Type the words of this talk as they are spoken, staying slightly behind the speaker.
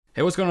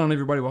Hey, what's going on,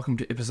 everybody? Welcome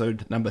to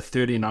episode number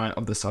 39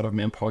 of the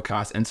S.O.M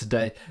podcast. And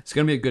today, it's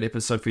going to be a good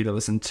episode for you to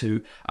listen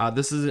to.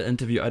 This is an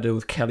interview I did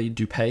with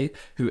DuPée,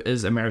 who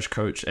is a marriage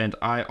coach, and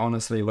I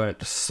honestly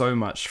learned so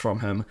much from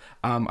him.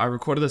 I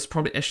recorded this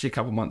probably actually a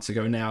couple months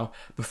ago now.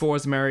 Before I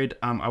was married,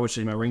 I was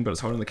shooting my ring, but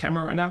it's holding the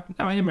camera right now.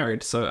 Now I am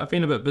married, so I've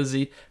been a bit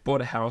busy, bought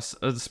a house.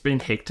 It's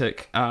been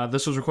hectic.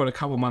 This was recorded a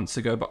couple months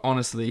ago, but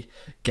honestly,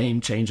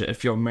 game changer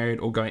if you're married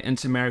or going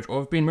into marriage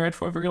or have been married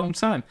for a very long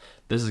time.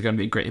 This is going to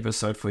be a great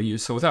episode for you.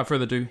 So without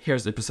further ado,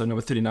 here's episode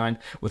number 39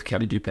 with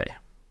DuPée.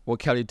 Well,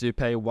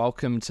 DuPée,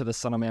 welcome to the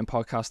S.O.M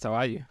podcast. How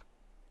are you?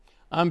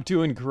 I'm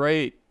doing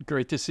great.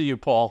 Great to see you,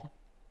 Paul.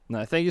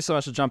 No, thank you so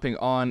much for jumping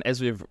on. As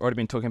we've already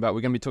been talking about,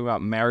 we're going to be talking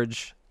about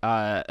marriage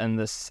in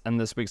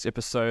this week's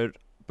episode.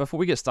 Before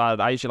we get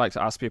started, I usually like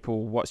to ask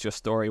people, what's your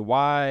story?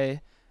 Why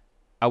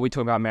are we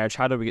talking about marriage?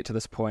 How did we get to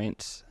this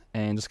point?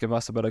 And just give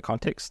us a bit of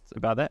context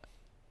about that.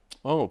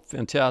 Oh,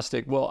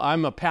 fantastic. Well,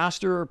 I'm a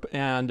pastor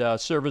and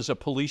serve as a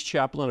police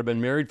chaplain. I've been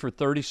married for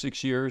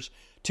 36 years,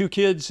 2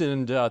 kids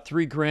and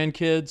 3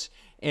 grandkids.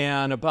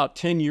 And about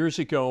 10 years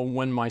ago,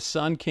 when my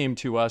son came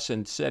to us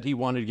and said he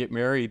wanted to get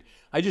married,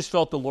 I just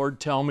felt the Lord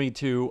tell me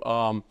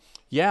to,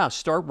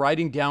 start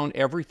writing down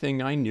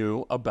everything I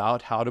knew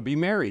about how to be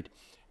married.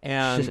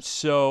 And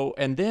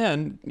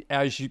then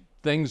as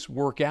things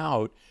work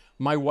out,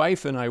 my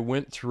wife and I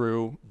went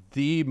through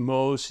the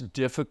most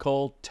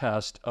difficult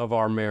test of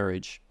our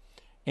marriage.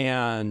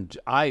 And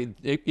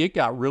it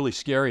got really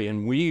scary,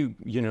 and we,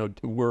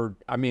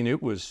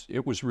 it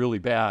was really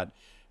bad.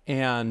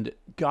 And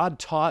God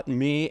taught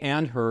me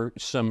and her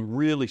some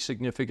really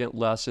significant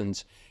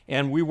lessons,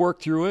 and we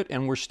worked through it,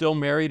 and we're still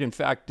married. In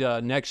fact,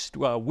 next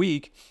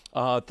week,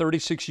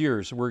 36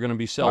 years, we're going to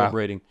be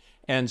celebrating. Wow.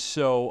 And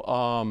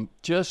so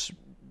just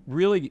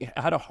really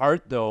had a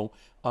heart, though,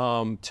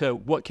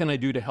 to what can I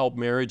do to help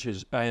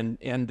marriages? And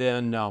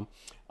then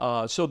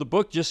so the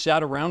book just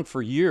sat around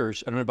for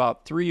years, and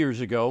about 3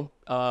 years ago,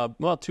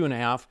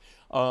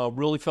 2.5,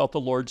 really felt the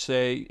Lord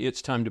say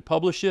it's time to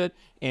publish it.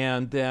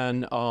 And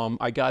then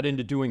I got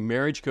into doing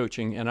marriage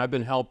coaching, and I've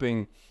been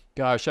helping,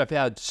 I've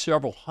had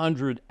several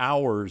hundred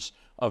hours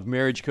of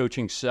marriage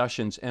coaching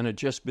sessions, and I've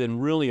just been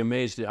really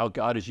amazed at how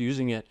God is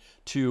using it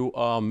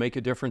to make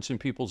a difference in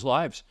people's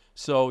lives.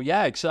 So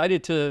yeah,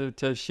 excited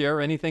to share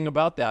anything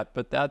about that,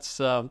 but that's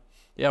where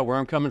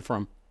I'm coming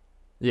from.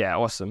 Yeah,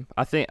 awesome.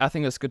 I think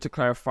it's good to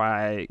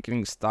clarify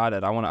getting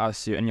started. I want to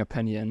ask you, in your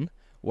opinion,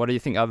 what do you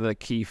think are the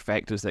key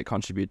factors that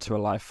contribute to a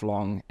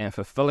lifelong and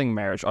fulfilling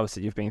marriage?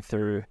 Obviously, you've been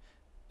through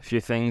a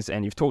few things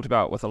and you've talked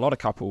about with a lot of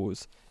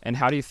couples. And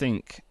how do you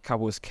think how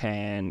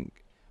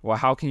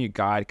can you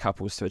guide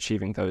couples to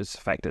achieving those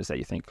factors that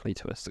you think lead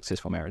to a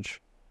successful marriage?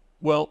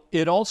 Well,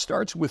 it all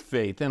starts with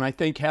faith. And I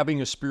think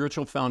having a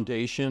spiritual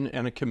foundation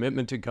and a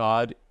commitment to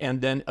God, and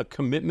then a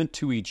commitment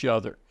to each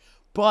other.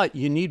 But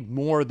you need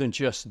more than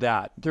just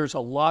that. There's a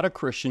lot of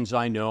Christians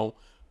I know,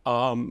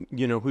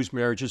 whose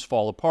marriages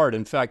fall apart.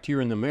 In fact, here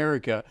in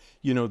America,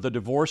 the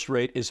divorce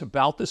rate is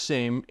about the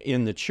same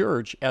in the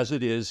church as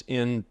it is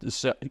in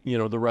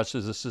the rest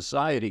of the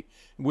society,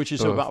 which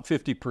is about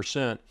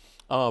 50%.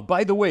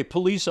 By the way,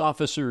 police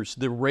officers,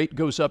 the rate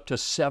goes up to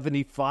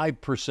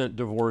 75%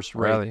 divorce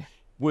rate. Really?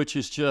 Which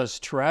is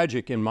just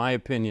tragic in my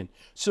opinion.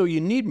 So you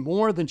need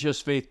more than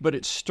just faith, but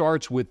it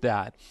starts with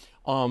that.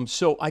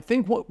 So I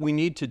think what we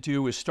need to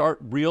do is start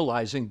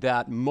realizing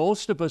that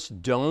most of us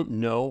don't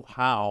know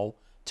how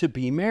to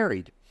be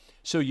married.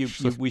 So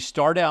we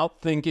start out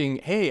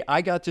thinking, hey,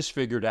 I got this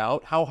figured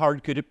out. How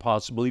hard could it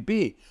possibly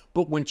be?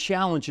 But when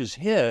challenges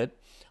hit,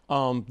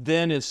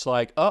 then it's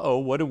like,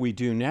 what do we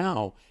do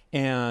now?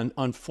 And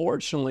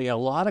unfortunately, a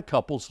lot of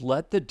couples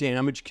let the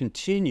damage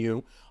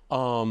continue.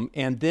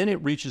 And then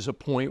it reaches a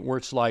point where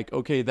it's like,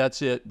 okay,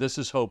 that's it. This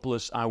is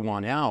hopeless. I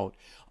want out.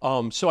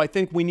 So I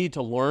think we need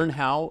to learn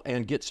how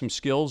and get some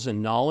skills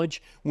and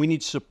knowledge. We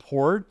need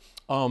support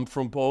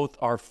from both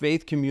our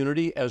faith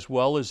community as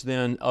well as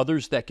then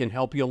others that can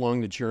help you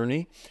along the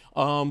journey.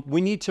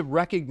 We need to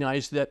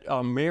recognize that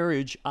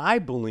marriage, I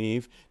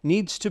believe,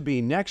 needs to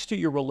be, next to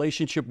your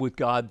relationship with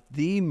God,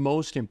 the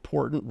most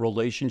important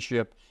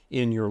relationship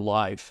in your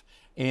life.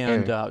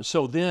 And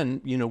so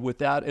then, with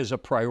that as a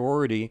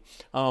priority,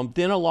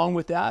 then along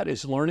with that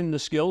is learning the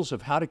skills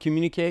of how to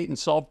communicate and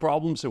solve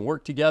problems and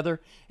work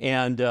together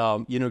and,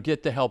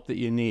 get the help that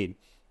you need.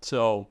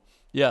 So,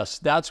 yes,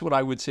 that's what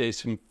I would say,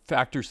 some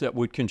factors that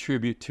would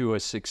contribute to a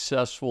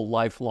successful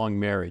lifelong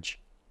marriage.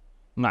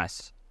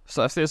 Nice.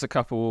 So if there's a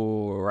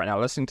couple right now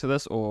listening to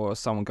this, or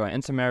someone going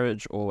into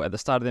marriage or at the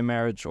start of their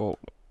marriage or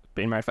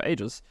been married for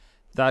ages,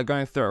 they're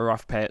going through a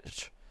rough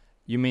patch.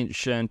 You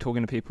mentioned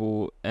talking to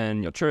people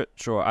in your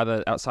church or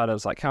other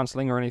outsiders, like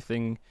counseling or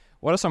anything.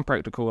 What are some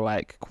practical,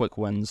 quick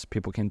wins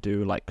people can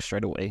do,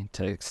 straight away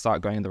to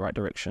start going in the right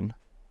direction?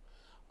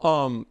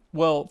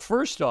 Well,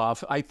 first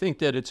off, I think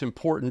that it's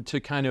important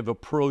to kind of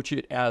approach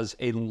it as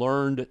a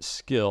learned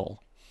skill.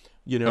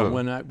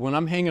 When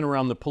I'm hanging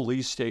around the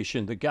police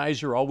station, the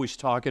guys are always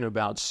talking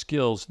about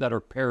skills that are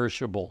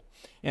perishable.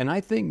 And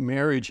I think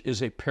marriage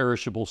is a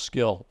perishable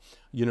skill.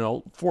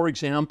 For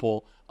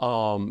example,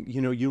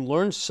 you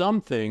learn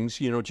some things,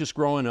 just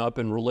growing up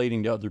and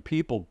relating to other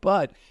people.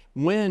 But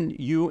when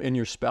you and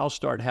your spouse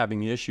start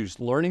having issues,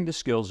 learning the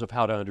skills of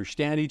how to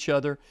understand each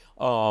other,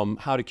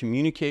 how to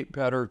communicate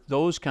better,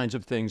 those kinds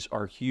of things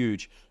are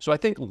huge. So I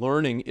think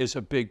learning is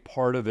a big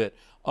part of it.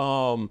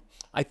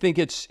 I think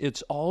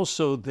it's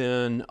also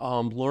then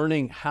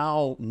learning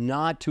how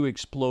not to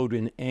explode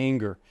in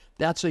anger.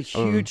 That's a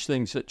huge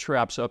thing that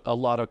traps up a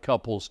lot of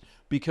couples,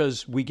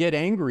 because we get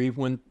angry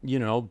when,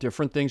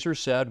 different things are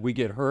said, we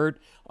get hurt,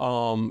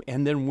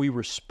 and then we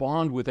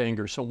respond with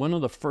anger. So one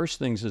of the first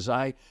things as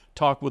I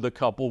talk with a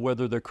couple,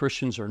 whether they're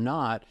Christians or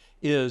not,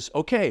 is,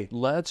 okay,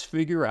 let's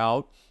figure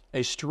out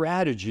a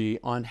strategy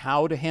on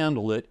how to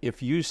handle it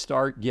if you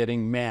start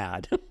getting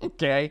mad,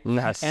 okay?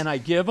 Nice. And I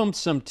give them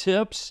some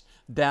tips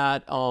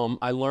that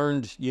I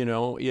learned,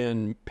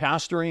 in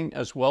pastoring,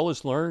 as well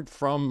as learned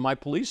from my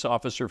police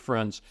officer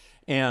friends.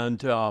 And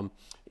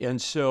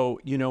so,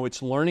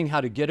 it's learning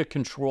how to get a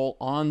control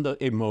on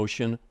the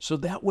emotion, so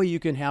that way you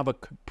can have a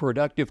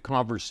productive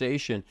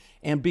conversation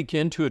and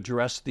begin to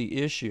address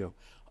the issue.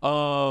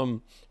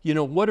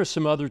 What are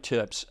some other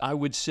tips? I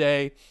would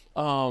say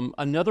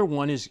another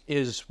one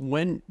is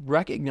when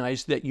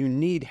recognize that you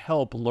need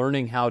help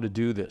learning how to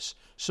do this.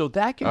 So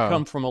that can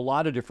come from a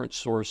lot of different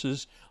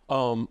sources.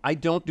 I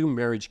don't do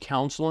marriage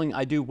counseling.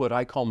 I do what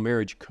I call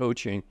marriage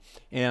coaching.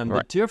 And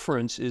the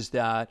difference is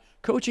that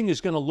coaching is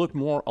going to look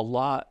a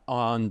lot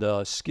on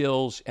the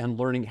skills and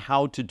learning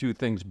how to do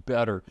things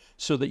better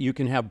so that you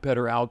can have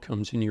better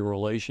outcomes in your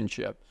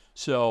relationship.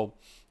 So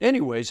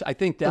anyways, I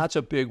think that's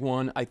a big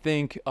one. I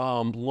think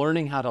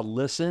learning how to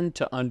listen,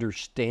 to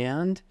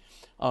understand.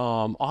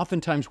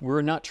 Oftentimes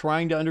we're not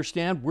trying to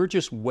understand. We're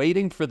just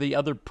waiting for the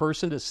other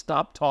person to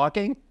stop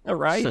talking, all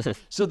right,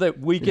 so that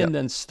we can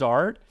then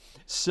start.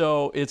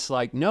 So it's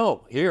like,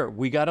 no, here,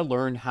 we got to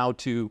learn how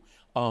to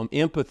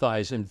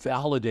empathize and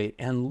validate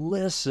and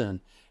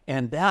listen.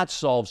 And that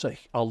solves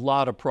a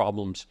lot of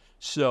problems.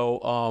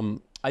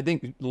 So I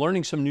think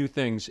learning some new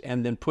things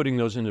and then putting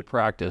those into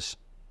practice.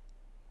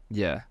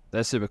 Yeah,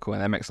 that's super cool,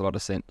 and that makes a lot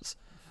of sense.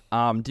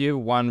 Do you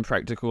have one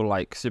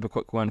practical, super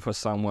quick one for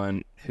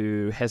someone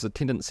who has a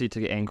tendency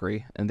to get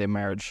angry in their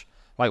marriage?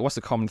 What's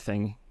the common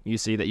thing you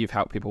see that you've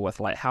helped people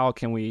with?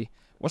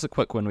 What's a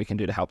quick one we can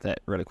do to help that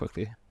really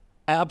quickly?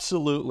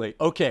 Absolutely.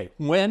 Okay.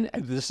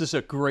 This is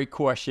a great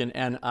question,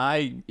 and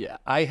I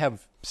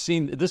have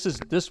seen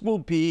this will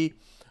be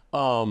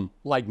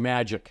like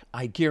magic.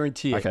 I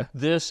guarantee it. Okay.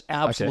 This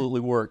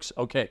absolutely works.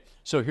 Okay.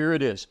 So here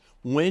it is.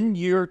 When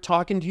you're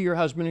talking to your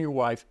husband or your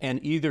wife, and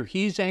either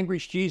he's angry,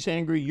 she's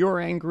angry, you're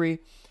angry,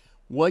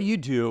 what you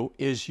do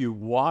is you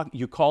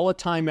call a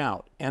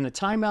timeout. And a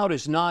timeout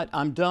is not,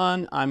 I'm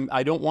done,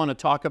 I don't want to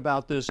talk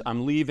about this,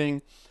 I'm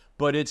leaving.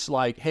 But it's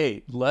like,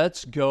 hey,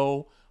 let's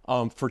go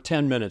for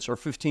 10 minutes or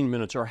 15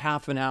 minutes or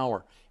half an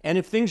hour. And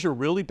if things are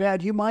really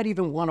bad, you might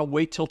even want to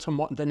wait till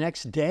the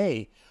next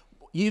day.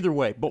 Either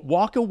way, but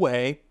walk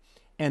away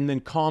and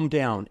then calm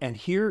down. And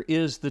here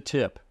is the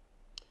tip.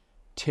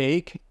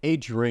 Take a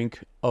drink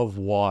of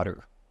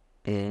water.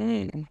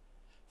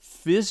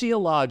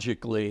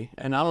 Physiologically,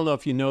 and I don't know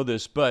if you know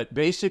this, but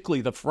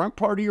basically the front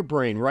part of your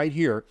brain right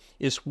here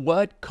is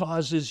what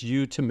causes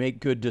you to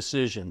make good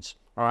decisions,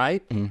 all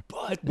right?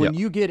 But when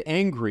you get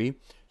angry,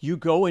 you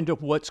go into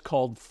what's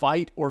called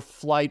fight or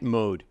flight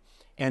mode.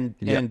 And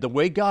the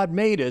way God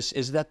made us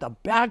is that the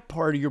back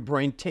part of your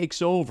brain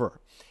takes over.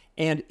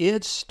 And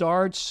it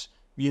starts,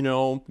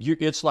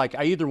 it's like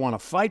I either want to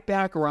fight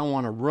back or I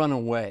want to run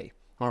away.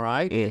 All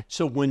right. Yeah.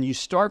 So when you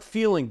start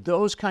feeling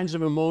those kinds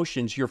of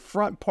emotions, your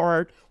front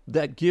part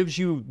that gives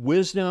you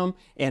wisdom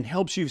and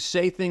helps you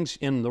say things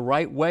in the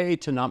right way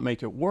to not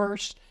make it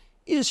worse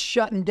is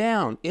shutting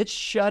down.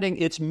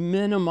 It's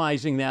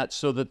minimizing that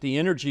so that the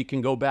energy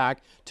can go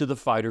back to the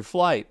fight or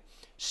flight.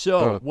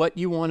 So what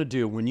you want to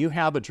do when you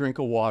have a drink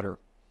of water,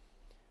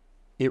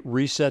 it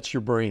resets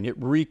your brain. It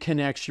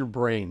reconnects your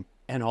brain.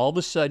 And all of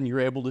a sudden you're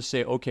able to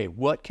say, okay,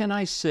 what can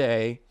I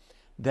say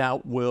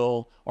that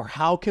will, or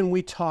how can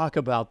we talk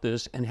about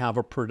this and have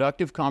a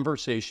productive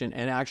conversation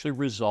and actually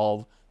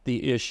resolve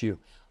the issue?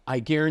 I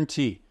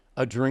guarantee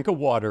a drink of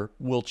water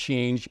will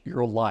change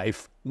your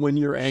life when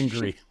you're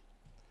angry.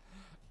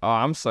 Oh,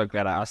 I'm so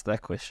glad I asked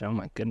that question. Oh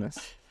my goodness.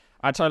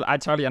 I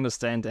totally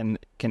understand and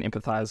can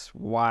empathize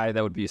why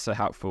that would be so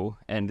helpful.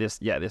 And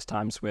there's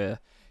times where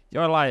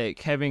you're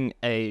having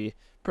a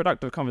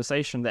productive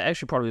conversation that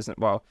actually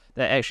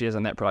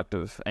isn't that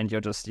productive, and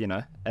you're just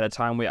at a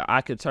time where I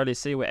could totally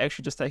see where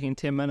actually just taking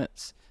 10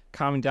 minutes,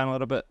 calming down a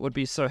little bit would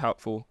be so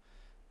helpful.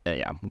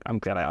 I'm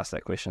glad I asked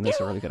that question. That's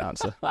a really good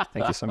answer.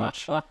 Thank you so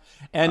much.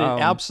 And it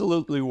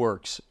absolutely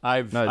works.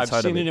 I've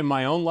totally seen it in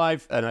my own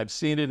life, and I've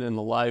seen it in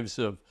the lives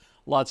of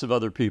lots of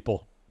other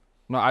people.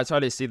 No, I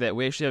totally see that.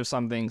 We actually have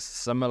something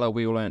similar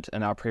we learned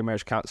in our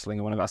pre-marriage counseling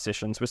in one of our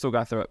sessions. We're still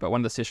going through it, but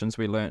one of the sessions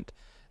we learned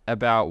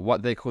about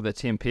what they call the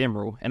 10 p.m.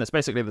 rule, and it's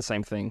basically the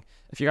same thing.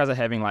 If you guys are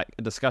having a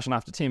discussion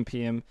after 10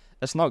 p.m.,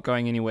 it's not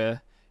going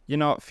anywhere. you're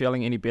not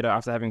feeling any better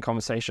after having a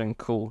conversation,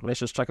 cool, let's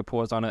just chuck a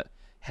pause on it,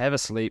 have a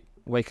sleep,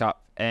 wake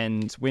up.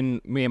 And when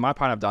me and my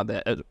partner have done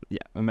that, it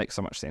makes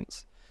so much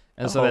sense.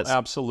 And so that's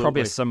absolutely.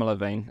 Probably a similar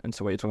vein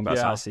into what you're talking about.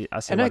 Yeah. So I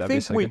see and why I that'd be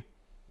think so we, good.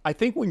 I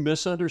think we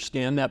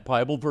misunderstand that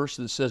Bible verse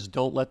that says,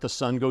 "Don't let the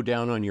sun go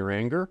down on your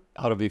anger,"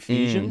 out of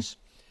Ephesians.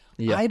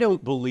 Yeah. I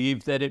don't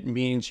believe that it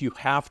means you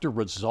have to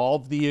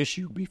resolve the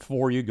issue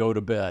before you go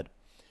to bed.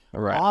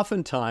 Right.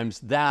 Oftentimes,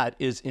 that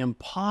is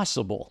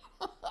impossible.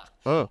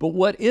 Oh. But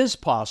what is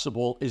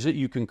possible is that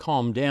you can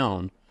calm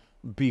down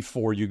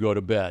before you go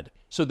to bed,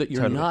 so that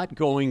you're not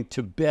going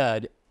to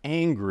bed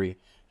angry.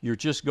 You're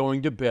just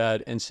going to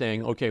bed and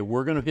saying, okay,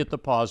 we're going to hit the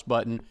pause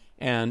button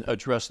and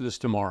address this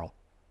tomorrow.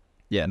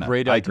 Yeah, no,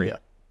 Great I idea. agree.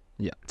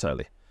 Yeah,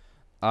 totally.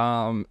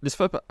 Let's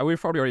flip it. We've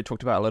probably already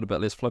talked about it a little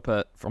bit. Let's flip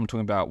it from talking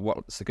about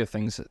what's the good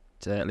things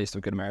to at least a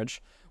good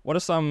marriage. What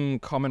are some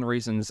common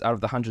reasons out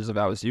of the hundreds of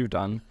hours you've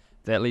done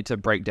that lead to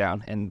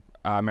breakdown and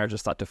marriages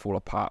start to fall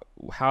apart?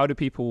 How do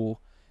people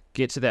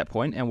get to that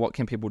point, and what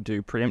can people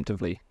do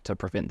preemptively to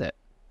prevent that?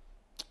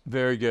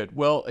 Very good.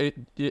 Well,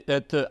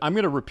 I'm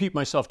going to repeat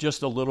myself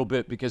just a little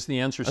bit because the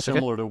answer is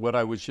similar to what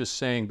I was just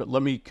saying, but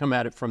let me come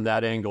at it from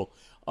that angle.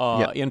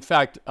 In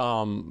fact,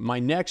 my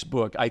next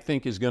book, I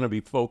think, is going to be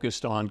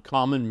focused on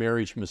common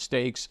marriage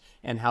mistakes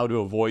and how to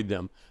avoid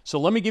them. So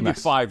let me give you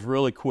 5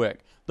 really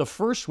quick. The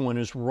first one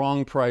is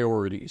wrong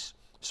priorities.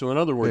 So in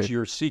other words,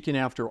 you're seeking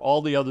after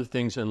all the other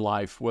things in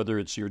life, whether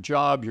it's your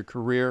job, your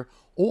career,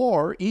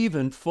 or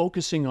even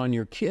focusing on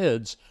your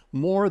kids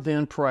more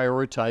than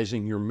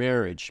prioritizing your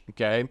marriage,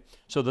 okay?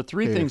 So the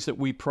 3 things that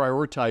we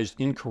prioritized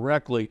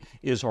incorrectly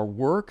is our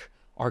work,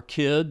 our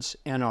kids,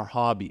 and our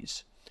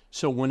hobbies.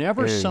 So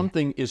whenever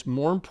something is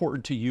more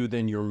important to you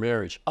than your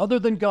marriage, other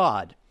than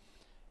God,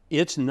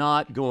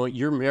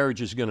 your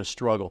marriage is going to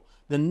struggle.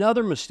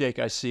 Another mistake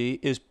I see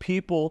is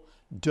people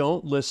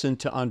don't listen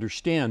to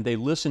understand. They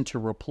listen to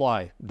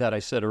reply, that I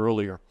said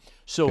earlier.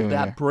 So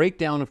that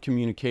breakdown of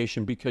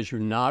communication because you're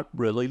not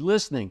really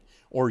listening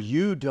or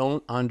you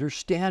don't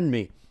understand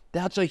me.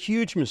 That's a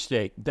huge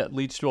mistake that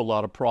leads to a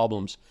lot of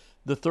problems.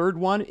 The third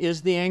one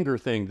is the anger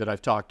thing that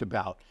I've talked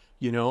about,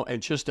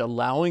 and just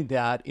allowing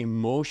that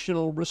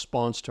emotional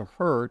response to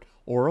hurt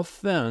or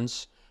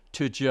offense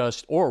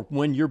or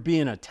when you're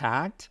being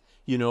attacked,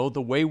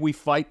 the way we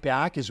fight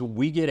back is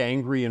we get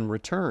angry in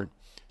return.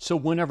 So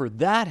whenever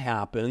that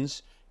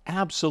happens,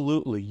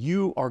 absolutely,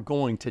 you are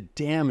going to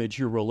damage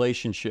your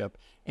relationship,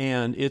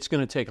 and it's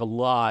going to take a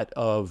lot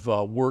of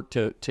work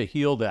to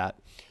heal that.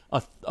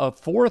 A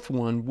fourth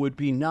one would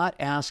be not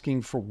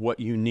asking for what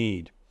you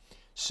need.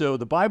 So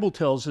the Bible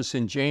tells us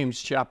in James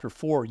chapter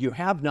 4, you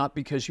have not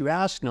because you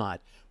ask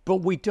not. But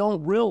we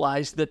don't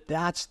realize that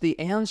that's the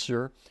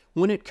answer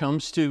when it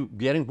comes to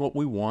getting what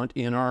we want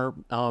in our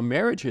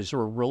marriages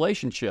or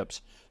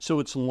relationships. So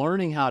it's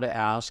learning how to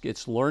ask,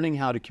 it's learning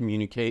how to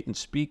communicate and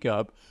speak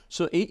up.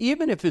 So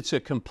even if it's a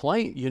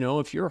complaint,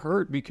 if you're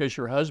hurt because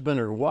your husband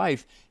or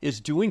wife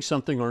is doing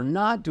something or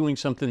not doing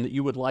something that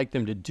you would like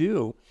them to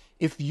do,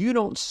 if you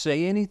don't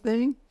say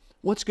anything,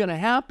 what's going to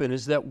happen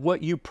is that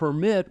what you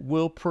permit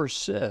will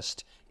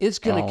persist. It's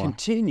going to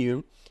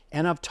continue.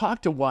 And I've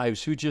talked to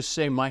wives who just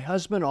say, my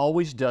husband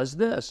always does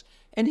this.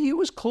 And he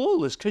was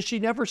clueless because she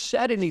never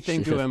said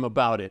anything to him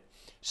about it.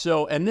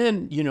 So, and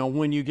then,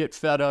 when you get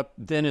fed up,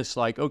 then it's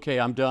like, okay,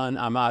 I'm done.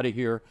 I'm out of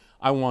here.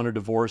 I want a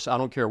divorce. I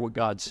don't care what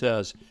God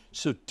says.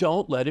 So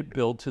don't let it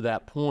build to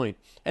that point.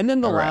 And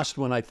then the last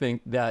one I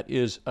think that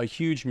is a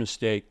huge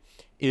mistake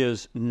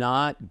is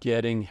not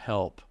getting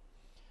help.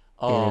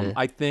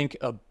 I think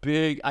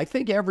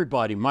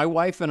everybody, my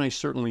wife and I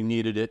certainly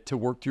needed it to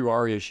work through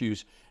our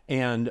issues,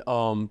 and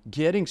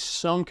getting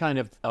some kind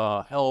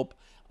of help,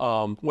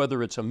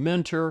 whether it's a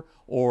mentor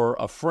or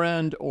a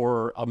friend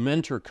or a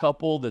mentor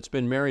couple that's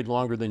been married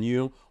longer than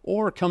you,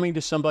 or coming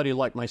to somebody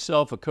like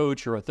myself, a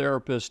coach or a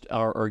therapist,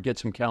 or get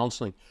some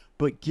counseling.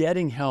 But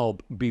getting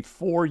help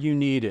before you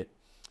need it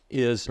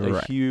is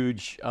a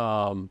huge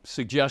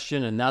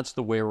suggestion, and that's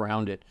the way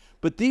around it.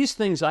 But these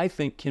things I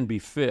think can be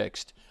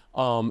fixed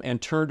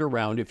and turned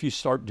around if you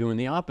start doing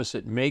the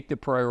opposite. Make the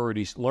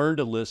priorities, learn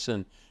to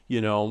listen,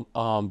 deal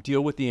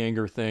with the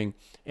anger thing,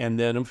 and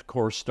then, of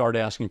course, start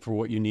asking for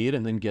what you need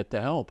and then get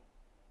the help.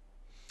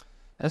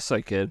 That's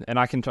so good. And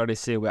I can totally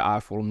see where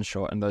I've fallen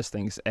short in those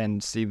things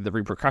and see the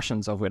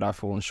repercussions of where I've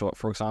fallen short.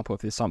 For example,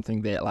 if there's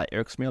something that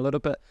irks me a little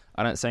bit,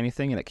 I don't say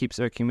anything and it keeps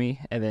irking me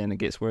and then it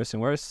gets worse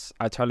and worse.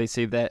 I totally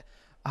see that.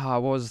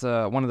 What was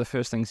one of the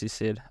first things you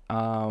said?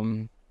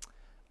 Okay,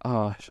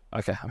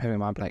 I'm having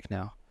my blank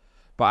now.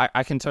 But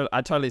I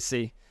totally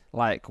see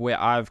where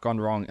I've gone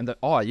wrong. And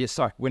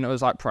when it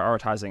was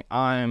prioritizing,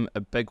 I'm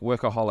a big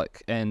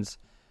workaholic, and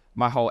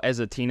my whole, as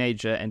a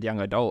teenager and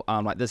young adult,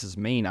 I'm like, this is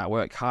mean. I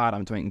work hard,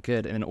 I'm doing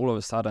good. And then all of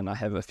a sudden I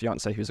have a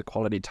fiance who's a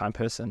quality time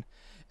person.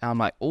 And I'm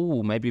like,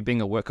 oh, maybe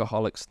being a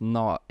workaholic's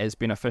not as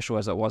beneficial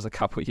as it was a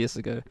couple of years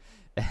ago.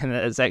 And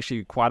it's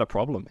actually quite a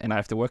problem, and I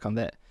have to work on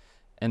that.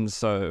 And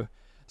so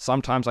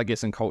sometimes I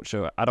guess in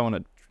culture, I don't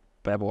want to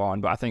babble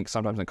on, but I think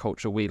sometimes in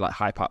culture we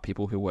hype up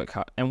people who work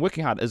hard, and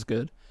working hard is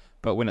good,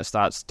 But when it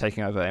starts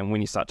taking over and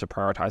when you start to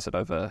prioritize it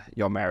over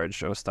your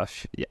marriage or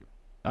stuff, yeah,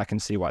 I can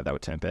see why that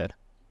would turn bad.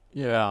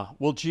 Yeah.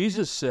 Well,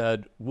 Jesus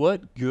said,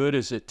 what good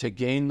is it to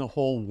gain the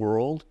whole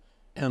world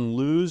and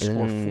lose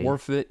or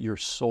forfeit your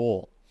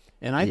soul?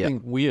 And I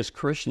think we as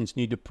Christians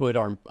need to put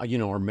our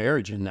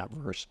marriage in that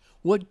verse.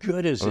 What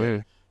good is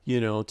it,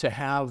 to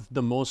have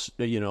the most,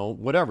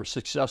 whatever,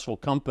 successful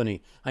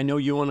company? I know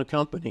you own a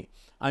company.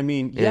 I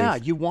mean,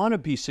 you want to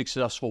be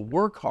successful,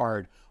 work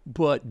hard,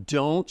 but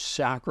don't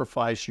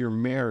sacrifice your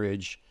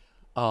marriage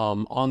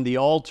on the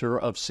altar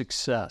of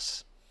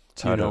success.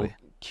 Totally.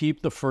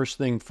 Keep the first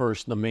thing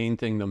first, the main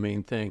thing, the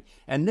main thing.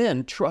 And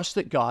then trust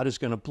that God is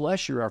going to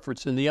bless your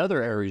efforts in the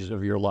other areas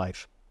of your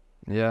life.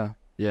 Yeah.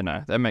 Yeah,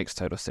 no, that makes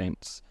total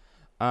sense.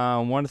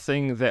 One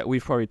thing that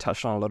we've probably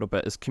touched on a little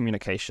bit is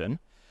communication.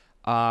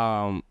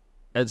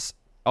 It's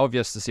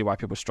obvious to see why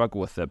people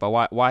struggle with it, but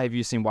why have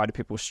you seen why do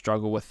people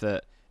struggle with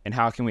it, and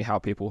how can we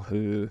help people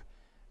who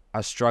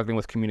are struggling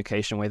with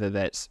communication, whether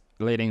that's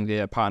letting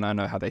their partner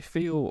know how they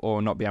feel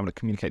or not being able to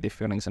communicate their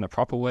feelings in a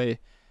proper way?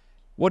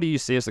 What do you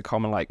see as the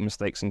common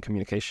mistakes in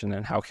communication,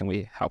 and how can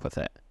we help with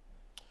that?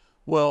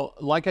 Well,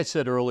 like I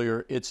said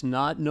earlier, it's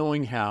not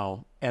knowing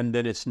how, and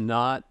then it's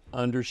not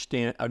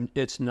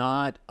it's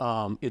not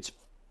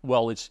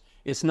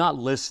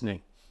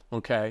listening.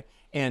 Okay.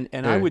 And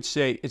I would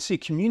say,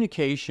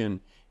 communication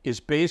is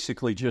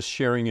basically just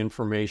sharing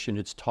information.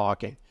 It's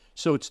talking.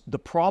 So the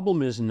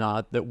problem is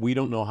not that we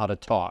don't know how to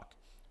talk.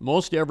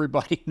 Most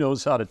everybody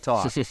knows how to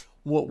talk.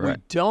 What we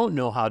don't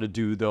know how to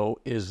do, though,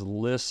 is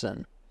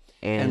listen.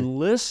 And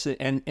listen,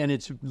 and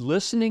it's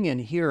listening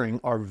and hearing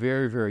are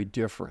very, very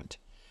different.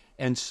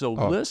 And so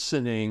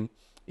listening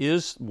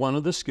is one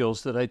of the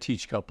skills that I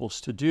teach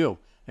couples to do.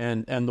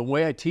 And the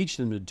way I teach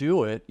them to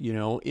do it,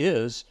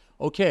 is,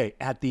 okay,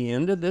 at the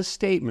end of this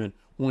statement,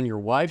 when your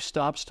wife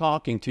stops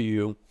talking to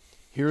you,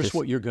 here's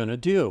what you're going to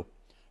do.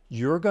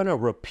 You're going to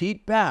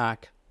repeat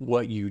back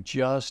what you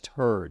just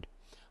heard.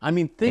 I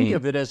mean, think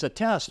of it as a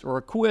test or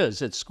a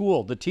quiz at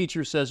school. The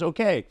teacher says,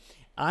 okay,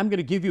 I'm going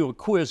to give you a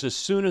quiz as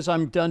soon as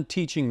I'm done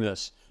teaching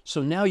this.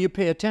 So now you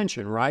pay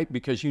attention, right?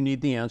 Because you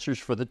need the answers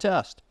for the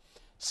test.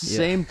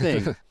 Same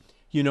thing.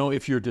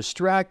 If you're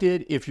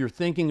distracted, if you're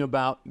thinking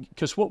about,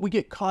 because what we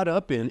get caught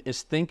up in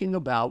is thinking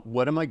about,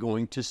 what am I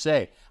going to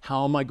say?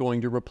 How am I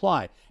going to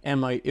reply?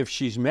 If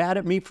she's mad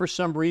at me for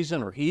some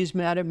reason, or he's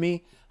mad at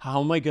me,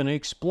 how am I going to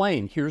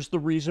explain? Here's the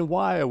reason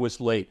why I was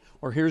late,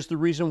 or here's the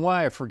reason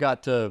why I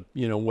forgot to,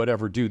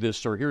 whatever, do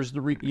this, or here's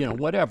the,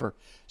 whatever.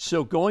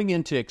 So going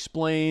into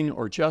explain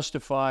or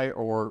justify,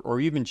 or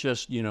even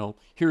just,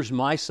 here's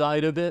my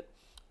side of it,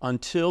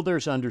 until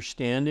there's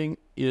understanding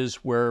is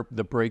where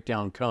the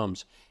breakdown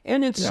comes.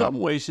 And in some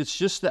ways, it's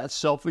just that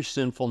selfish,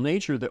 sinful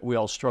nature that we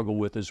all struggle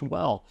with as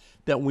well,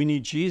 that we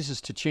need Jesus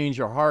to change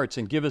our hearts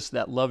and give us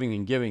that loving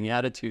and giving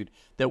attitude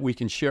that we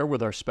can share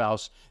with our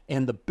spouse.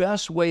 And the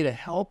best way to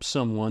help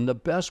someone, the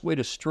best way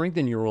to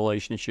strengthen your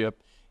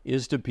relationship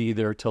is to be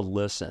there to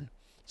listen.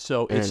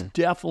 So it's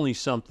definitely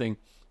something,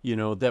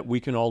 that we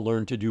can all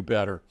learn to do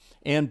better.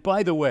 And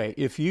by the way,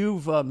 if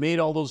you've made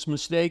all those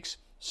mistakes,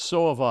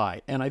 so have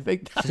I, and I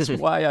think that's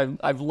why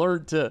I've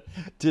learned to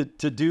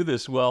do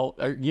this well,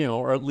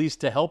 or at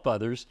least to help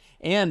others.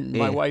 And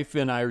my wife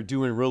and I are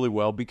doing really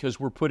well because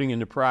we're putting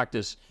into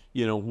practice,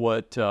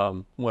 what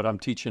I'm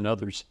teaching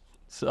others.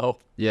 So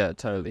yeah,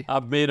 totally.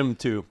 I've made them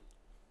too.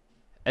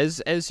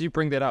 As you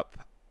bring that up,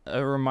 it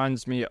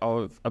reminds me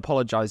of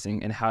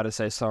apologizing and how to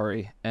say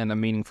sorry in a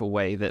meaningful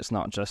way. That's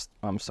not just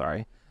I'm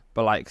sorry,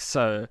 but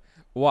so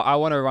what I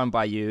want to run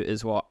by you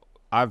is what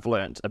I've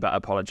learned about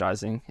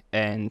apologizing,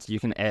 and you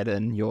can add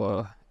in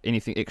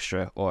anything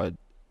extra, or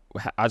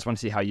I just want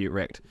to see how you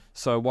react.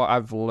 So what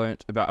I've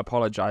learned about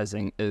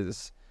apologizing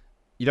is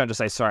you don't just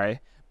say sorry,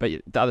 but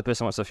the other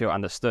person wants to feel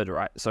understood,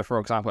 right? So for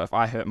example, if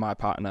I hurt my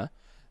partner,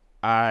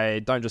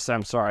 I don't just say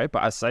I'm sorry,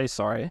 but I say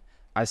sorry.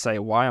 I say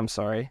why I'm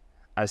sorry.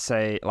 I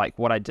say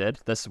what I did.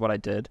 This is what I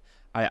did.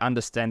 I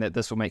understand that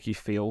this will make you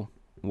feel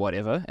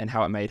whatever, and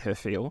how it made her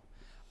feel.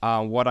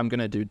 What I'm going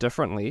to do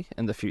differently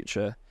in the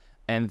future.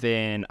 And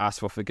then ask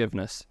for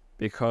forgiveness,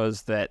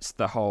 because that's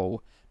the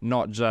whole,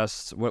 not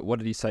just, what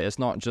did he say? It's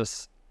not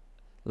just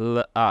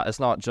listening,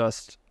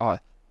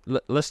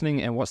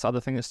 and what's the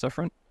other thing that's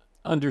different?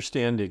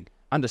 Understanding.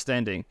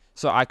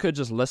 So I could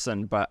just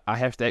listen, but I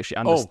have to actually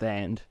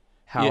understand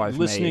how I've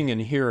listening and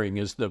hearing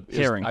is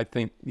hearing. I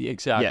think,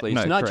 exactly.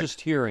 It's not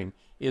just hearing.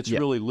 It's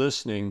really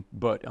listening,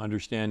 but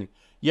understanding.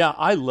 Yeah,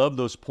 I love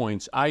those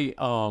points. I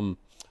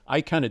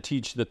kind of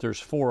teach that there's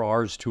 4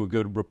 R's to a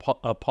good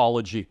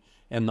apology.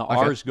 And the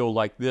R's go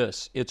like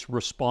this. It's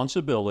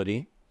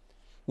responsibility,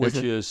 which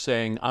is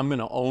saying, I'm going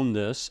to own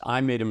this.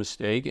 I made a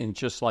mistake, and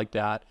just like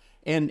that.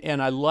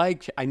 And I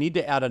need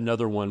to add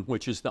another one,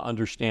 which is the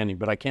understanding,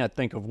 but I can't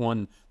think of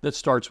one that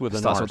starts with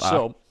an R.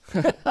 So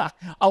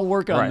I'll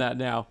work on that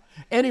now.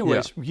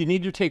 Anyways, you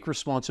need to take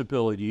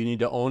responsibility. You need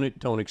to own it.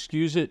 Don't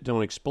excuse it.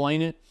 Don't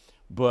explain it,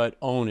 but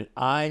own it.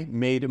 I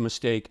made a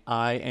mistake.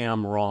 I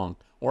am wrong,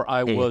 or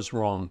I was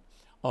wrong.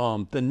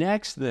 The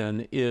next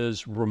then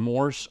is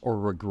remorse or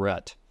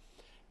regret.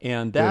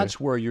 And that's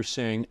where you're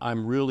saying,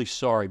 I'm really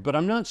sorry, but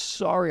I'm not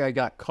sorry I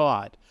got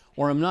caught,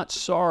 or I'm not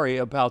sorry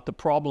about the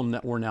problem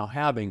that we're now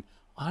having.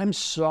 I'm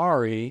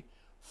sorry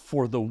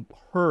for the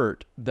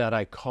hurt that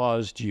I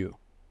caused you.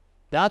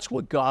 That's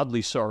what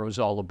godly sorrow is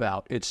all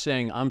about. It's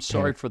saying, I'm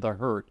sorry for the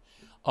hurt.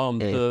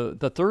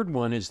 The third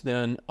one is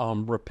then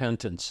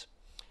repentance.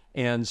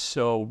 And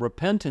so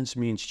repentance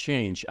means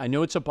change. I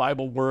know it's a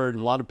Bible word,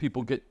 and a lot of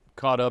people get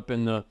caught up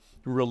in the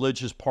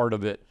religious part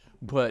of it.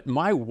 But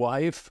my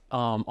wife,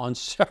 on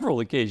several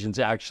occasions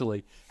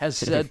actually, has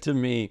said to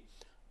me,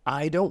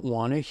 I don't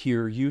want to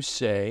hear you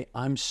say,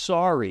 I'm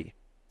sorry.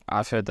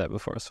 I've heard that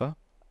before as well.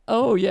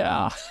 Oh,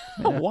 yeah.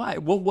 Why?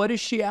 Well, what is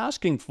she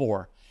asking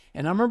for?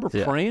 And I remember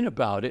praying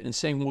about it and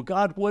saying, well,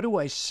 God, what do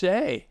I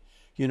say?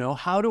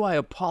 How do I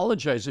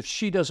apologize if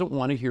she doesn't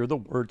want to hear the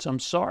words, I'm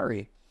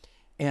sorry?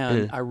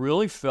 And I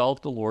really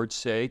felt the Lord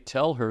say,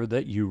 tell her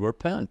that you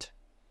repent.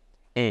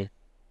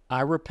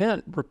 I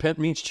repent. Repent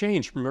means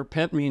change.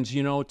 Repent means,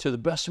 to the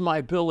best of my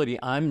ability,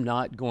 I'm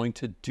not going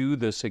to do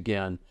this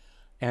again,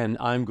 and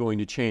I'm going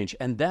to change.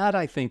 And that,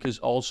 I think, is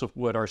also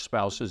what our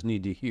spouses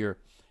need to hear.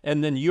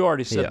 And then you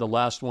already said the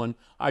last one.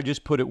 I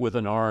just put it with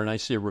an R, and I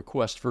say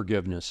request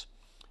forgiveness.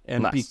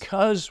 And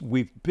because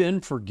we've been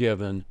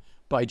forgiven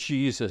by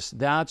Jesus,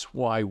 that's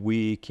why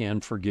we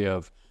can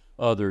forgive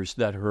others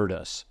that hurt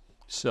us.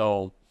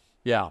 So,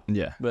 yeah.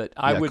 But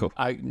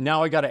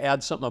now I got to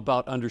add something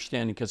about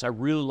understanding, because I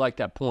really like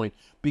that point,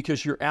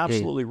 because you're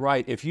absolutely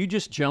right. If you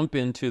just jump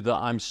into the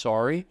I'm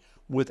sorry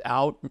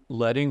without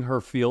letting her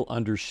feel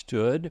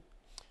understood,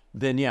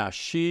 then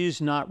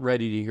she's not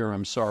ready to hear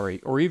I'm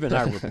sorry, or even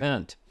I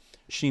repent.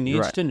 She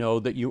needs to know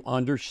that you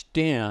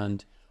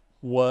understand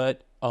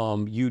what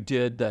you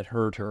did that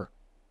hurt her.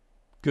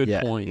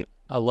 Good point.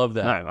 I love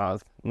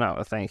that.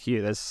 No, thank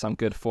you. There's some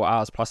good 4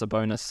 hours plus a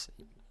bonus.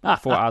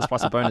 4 hours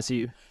plus a bonus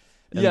you.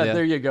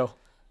 There you go.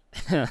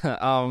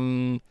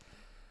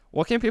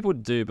 What can people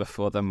do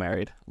before they're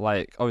married?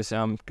 Like, obviously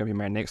I'm going to be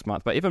married next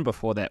month, but even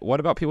before that, what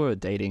about people who are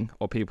dating,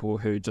 or people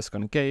who just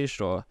got engaged,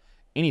 or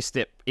any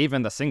step,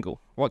 even the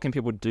single? What can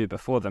people do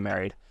before they're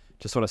married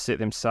to sort of set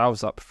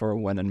themselves up for a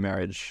win in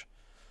marriage?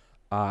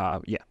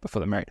 Before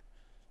they're married.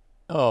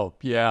 Oh,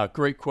 yeah,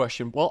 great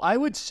question. Well, I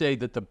would say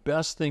that the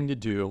best thing to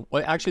do,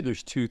 well, actually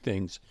there's two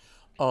things.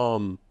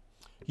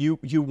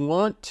 You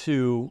want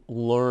to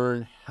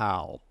learn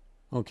how,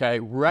 okay?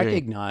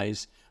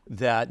 Recognize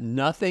that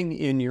nothing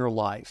in your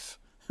life,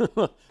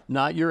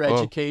 not your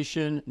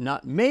education,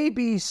 not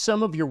maybe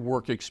some of your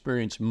work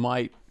experience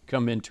might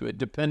come into it,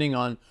 depending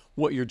on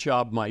what your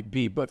job might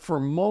be. But for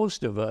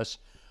most of us,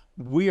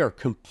 we are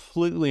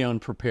completely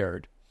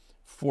unprepared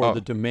for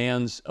the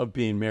demands of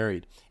being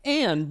married.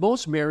 And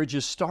most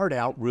marriages start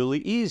out really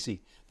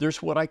easy.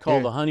 There's what I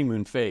call the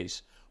honeymoon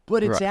phase.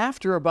 But it's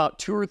after about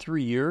 2 or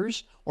 3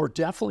 years, or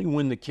definitely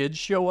when the kids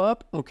show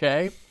up,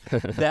 okay,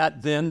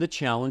 that then the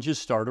challenges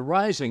start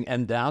arising.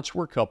 And that's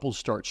where couples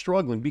start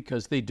struggling,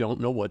 because they don't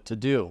know what to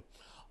do.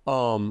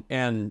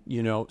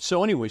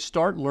 So anyway,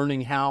 start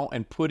learning how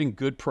and putting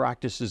good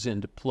practices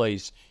into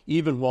place,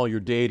 even while you're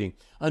dating.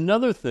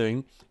 Another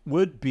thing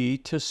would be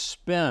to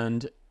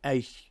spend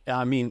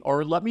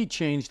or let me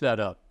change that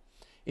up.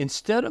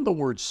 Instead of the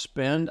word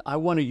spend, I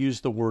want to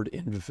use the word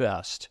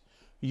invest.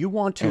 You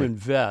want to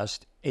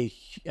invest a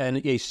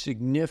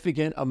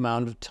significant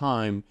amount of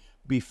time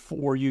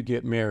before you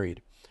get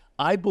married.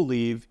 I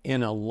believe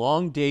in a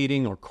long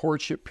dating or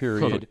courtship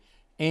period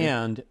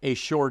and a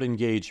short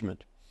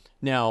engagement.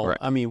 Now,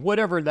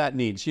 whatever that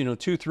needs,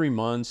 2-3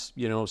 months,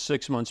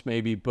 6 months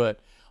maybe, but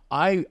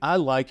I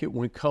like it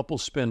when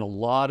couples spend a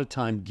lot of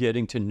time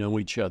getting to know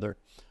each other.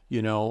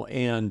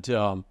 And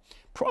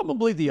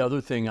probably the other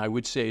thing I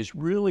would say is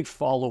really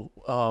follow,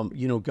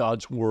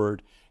 God's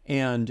word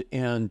and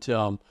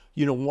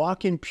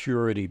walk in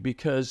purity,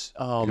 because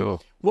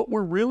what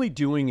we're really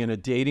doing in a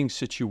dating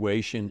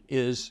situation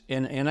is,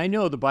 and I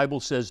know the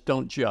Bible says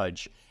don't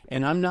judge,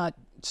 and I'm not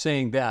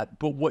saying that,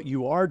 but what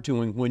you are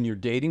doing when you're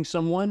dating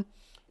someone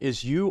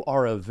is you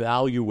are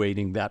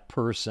evaluating that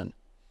person.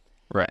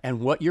 Right. And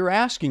what you're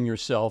asking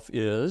yourself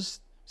is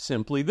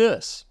simply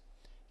this: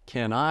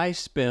 can I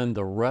spend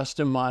the rest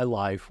of my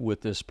life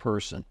with this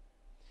person?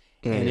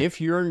 And if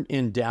you're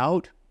in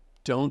doubt,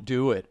 don't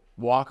do it.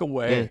 Walk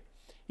away.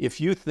 If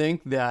you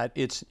think that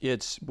it's he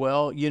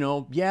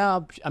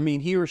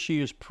or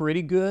she is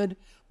pretty good,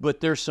 but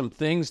there's some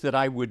things that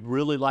I would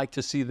really like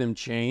to see them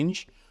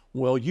change,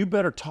 well, you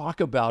better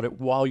talk about it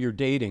while you're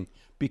dating,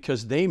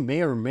 because they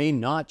may or may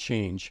not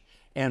change.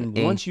 And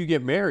once you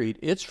get married,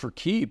 it's for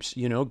keeps.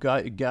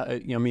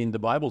 The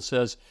Bible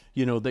says,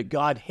 that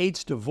God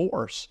hates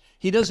divorce.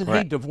 He doesn't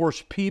hate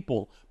divorced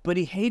people, but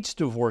he hates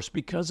divorce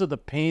because of the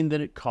pain that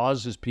it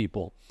causes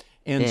people.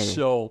 And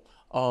so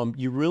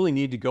you really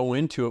need to go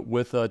into it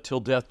with a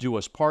till death do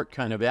us part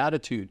kind of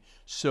attitude.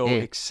 So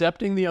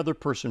accepting the other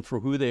person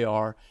for who they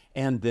are,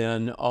 and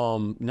then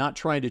not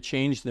trying to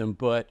change them,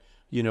 but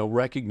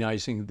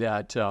recognizing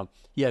that,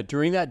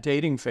 during that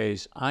dating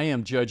phase, I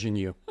am judging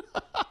you.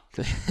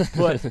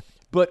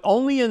 but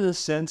only in the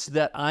sense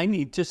that I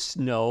need to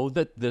know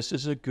that this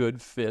is a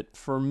good fit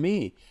for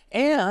me.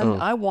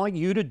 And I want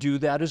you to do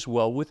that as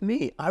well with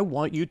me. I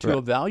want you to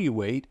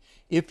evaluate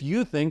if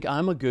you think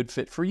I'm a good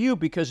fit for you,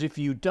 because if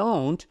you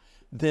don't,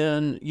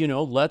 then,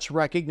 let's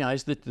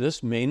recognize that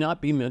this may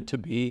not be meant to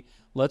be.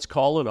 Let's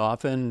call it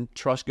off and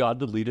trust God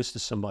to lead us to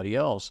somebody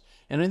else.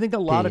 And I think a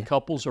lot of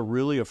couples are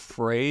really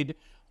afraid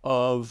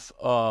of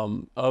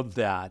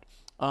that.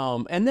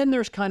 And then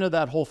there's kind of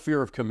that whole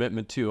fear of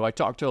commitment too. I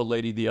talked to a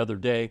lady the other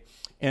day,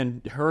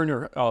 and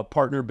her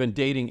partner have been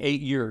dating 8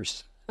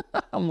 years.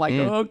 I'm like,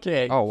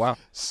 okay. Oh, wow.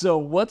 So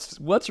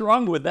what's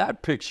wrong with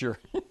that picture?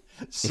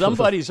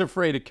 Somebody's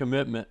afraid of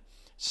commitment.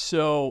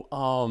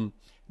 So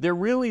there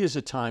really is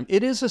a time.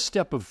 It is a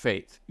step of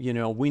faith.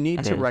 We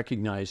need to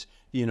recognize,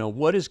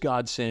 what is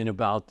God saying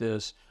about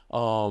this?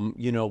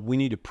 We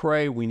need to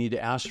pray. We need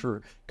to ask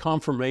for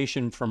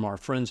confirmation from our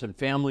friends and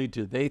family.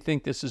 Do they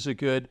think this is a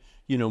good,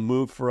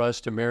 move for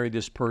us to marry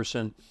this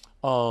person?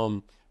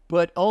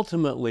 But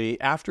ultimately,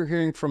 after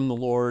hearing from the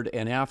Lord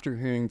and after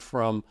hearing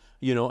from,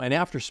 and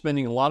after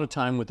spending a lot of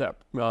time with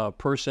that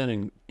person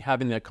and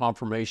having that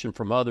confirmation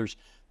from others,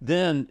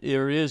 then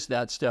there is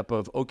that step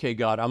of, okay,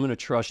 God, I'm going to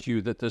trust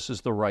you that this is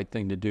the right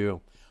thing to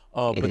do.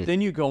 But then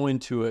you go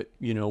into it,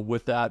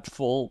 with that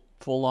full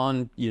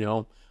on,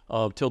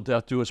 till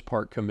death do us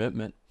part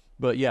commitment.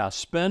 But yeah,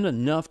 spend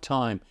enough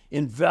time,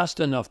 invest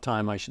enough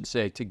time, I should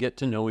say, to get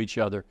to know each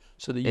other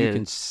so that you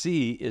can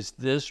see, is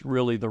this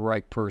really the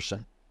right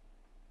person?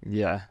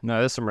 Yeah, no,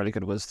 there's some really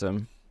good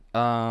wisdom.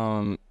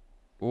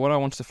 What I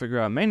wanted to figure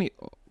out mainly,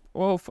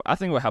 I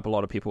think it will help a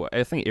lot of people.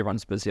 I think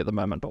everyone's busy at the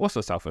moment, but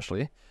also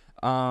selfishly.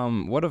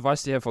 What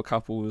advice do you have for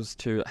couples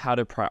to how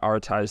to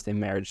prioritize their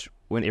marriage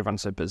when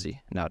everyone's so busy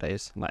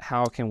nowadays? Like,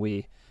 how can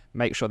we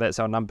make sure that's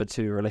our number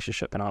 2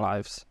 relationship in our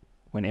lives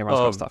when everyone's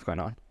got stuff going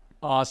on?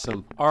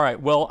 Awesome. All right.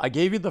 Well, I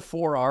gave you the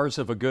 4 R's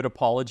of a good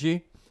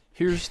apology.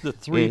 Here's the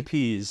 3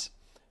 P's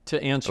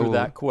to answer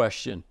that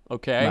question.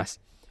 Okay. Nice.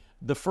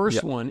 The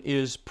first one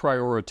is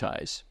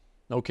prioritize.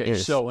 Okay.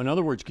 Yes. So in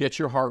other words, get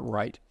your heart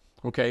right.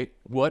 Okay.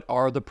 What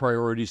are the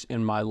priorities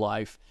in my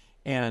life?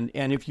 And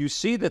if you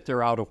see that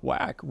they're out of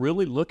whack,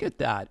 really look at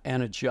that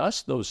and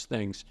adjust those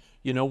things.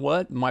 You know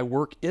what? My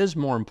work is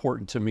more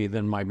important to me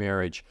than my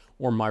marriage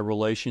or my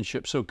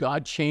relationship. So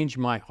God, change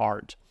my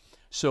heart.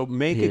 So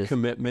make a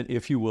commitment,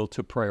 if you will,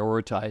 to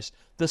prioritize.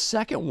 The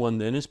second one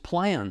then is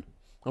plan.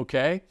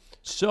 Okay?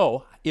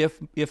 So if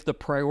the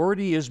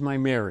priority is my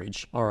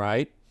marriage, all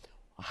right,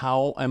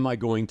 how am I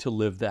going to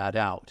live that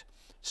out?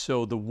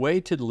 So the way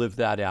to live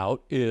that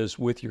out is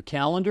with your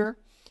calendar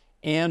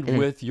and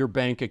with your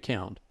bank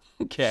account.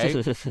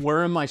 Okay?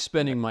 Where am I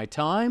spending my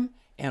time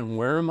and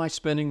where am I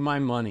spending my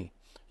money?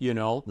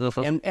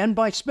 And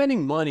by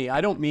spending money,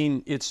 I don't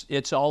mean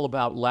it's all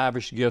about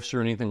lavish gifts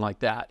or anything like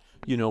that,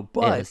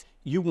 but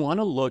you want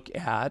to look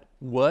at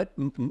what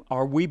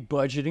are we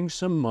budgeting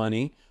some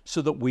money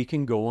so that we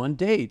can go on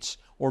dates,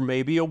 or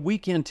maybe a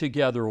weekend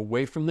together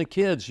away from the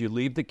kids. You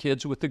leave the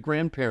kids with the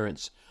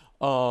grandparents,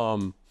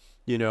 and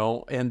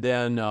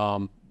then,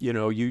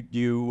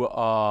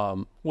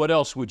 what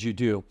else would you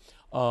do?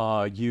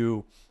 So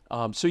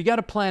you got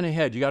to plan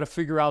ahead. You got to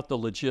figure out the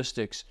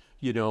logistics.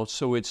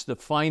 So it's the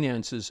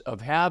finances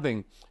of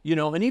having,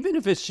 and even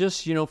if it's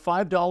just,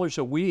 $5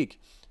 a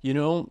week,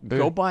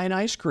 go buy an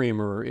ice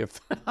cream, or if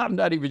I'm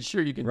not even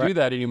sure you can do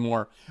that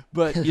anymore,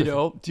 but,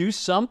 do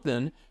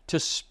something to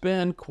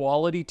spend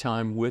quality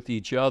time with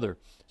each other.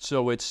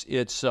 So it's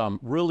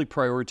really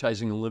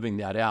prioritizing and living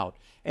that out.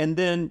 And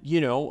then,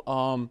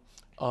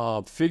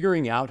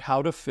 figuring out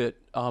how to fit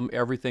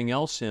everything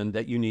else in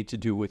that you need to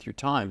do with your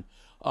time.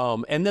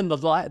 And then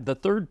the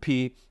third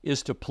P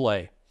is to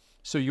play.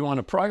 So you want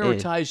to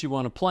prioritize, you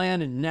want to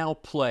plan, and now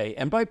play.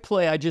 And by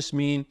play, I just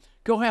mean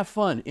go have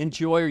fun,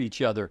 enjoy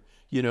each other,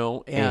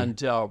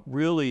 and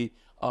really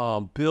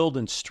build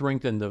and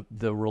strengthen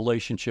the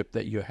relationship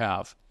that you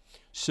have.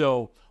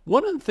 So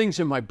one of the things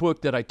in my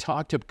book that I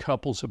talk to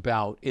couples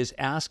about is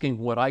asking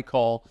what I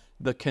call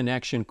the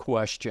connection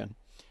question.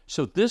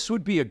 So this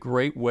would be a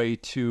great way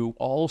to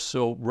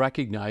also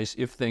recognize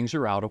if things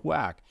are out of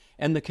whack.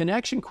 And the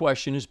connection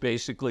question is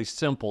basically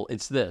simple.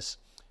 It's this: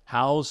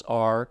 how's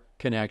our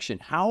connection?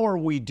 How are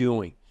we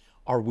doing?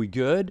 Are we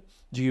good?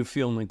 Do you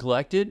feel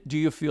neglected? Do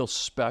you feel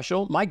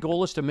special? My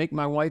goal is to make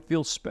my wife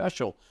feel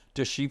special.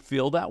 Does she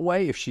feel that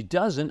way? If she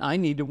doesn't, I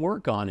need to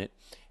work on it.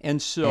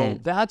 And so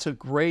that's a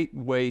great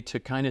way to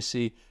kind of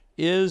see,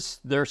 is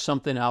there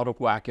something out of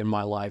whack in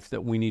my life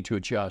that we need to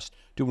adjust?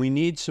 Do we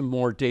need some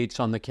more dates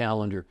on the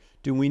calendar?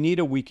 Do we need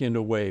a weekend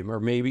away? Or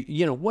maybe,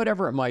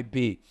 whatever it might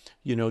be,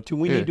 do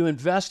we need to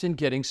invest in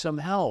getting some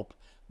help?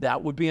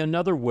 That would be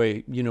another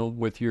way,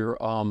 with your,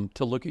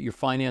 to look at your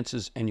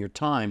finances and your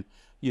time,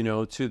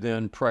 to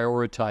then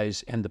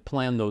prioritize and to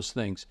plan those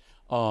things.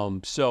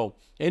 So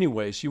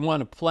anyways, you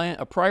want to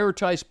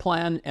prioritize,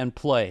 plan, and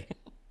play.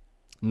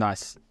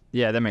 Nice.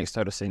 Yeah, that makes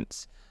total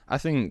sense. I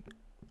think,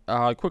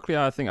 quickly,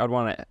 I'd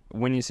want to,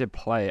 when you said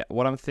play,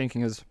 what I'm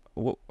thinking is,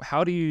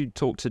 how do you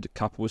talk to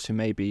couples who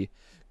maybe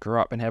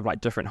grow up and have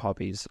like different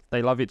hobbies.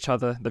 They love each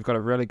other. They've got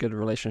a really good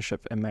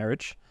relationship in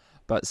marriage,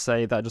 but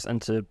say they're just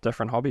into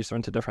different hobbies or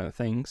into different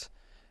things.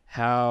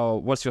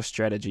 What's your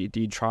strategy?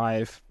 Do you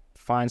try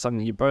find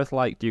something you both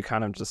like? Do you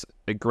kind of just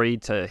agree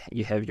to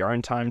you have your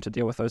own time to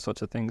deal with those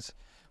sorts of things?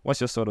 What's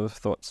your sort of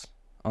thoughts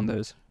on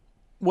those?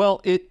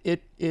 Well,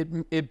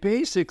 it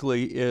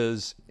basically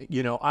is,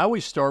 I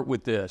always start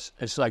with this.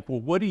 It's like, well,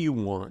 what do you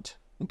want?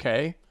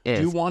 Okay. Yes.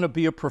 Do you want to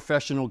be a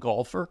professional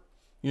golfer?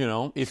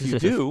 If you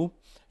do,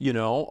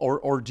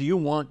 or do you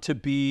want to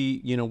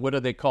be, what do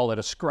they call it?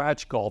 A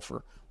scratch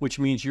golfer, which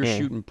means you're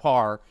shooting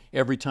par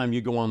every time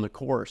you go on the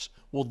course.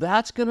 Well,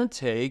 that's going to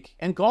take,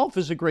 and golf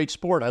is a great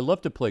sport. I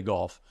love to play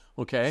golf.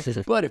 Okay.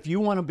 But if you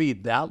want to be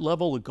that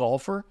level of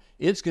golfer,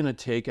 it's going to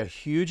take a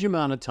huge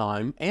amount of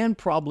time and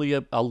probably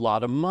a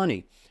lot of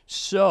money.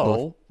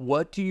 So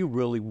what do you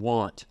really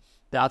want?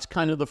 That's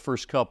kind of the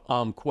first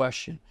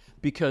question.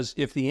 Because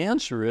if the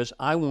answer is,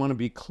 I want to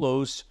be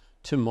close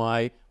to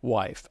my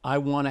wife, I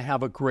want to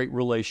have a great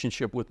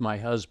relationship with my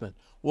husband.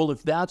 Well,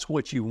 if that's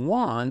what you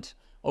want,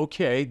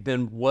 okay,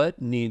 then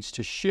what needs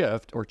to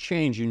shift or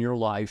change in your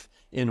life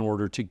in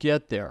order to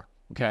get there?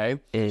 Okay.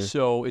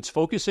 So it's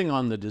focusing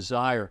on the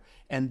desire.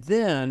 And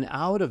then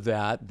out of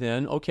that,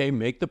 then, okay,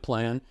 make the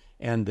plan.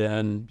 And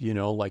then,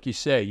 like you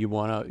say, you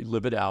want to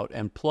live it out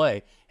and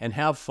play and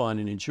have fun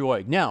and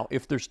enjoy. Now,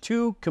 if there's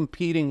two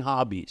competing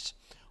hobbies,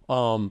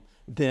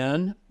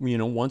 then,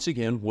 once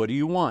again, what do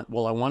you want?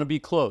 Well, I want to be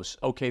close.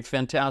 Okay,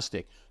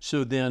 fantastic.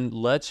 So then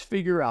let's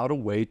figure out a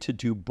way to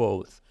do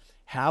both.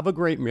 Have a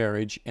great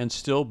marriage and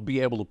still be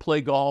able to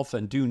play golf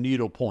and do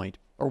needlepoint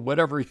or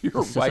whatever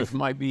your wife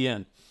might be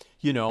in.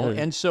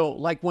 And so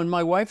like when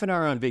my wife and I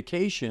are on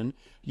vacation,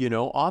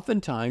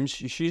 oftentimes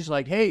she's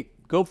like, hey,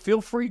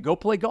 feel free, go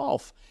play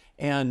golf.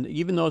 And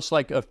even though it's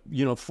like a,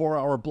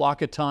 4-hour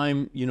block of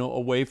time,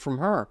 away from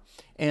her.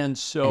 And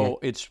so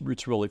it's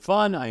really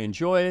fun. I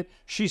enjoy it.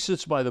 She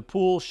sits by the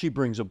pool. She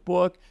brings a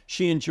book.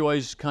 She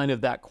enjoys kind of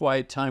that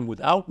quiet time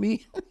without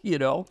me,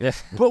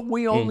 but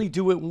we only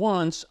do it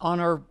once on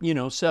our,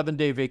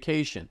 7-day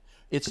vacation.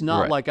 It's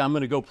not like I'm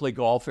going to go play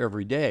golf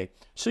every day.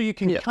 So you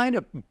can kind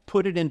of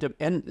put it into,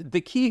 and the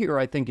key here,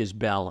 I think, is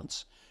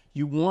balance.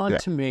 You want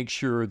to make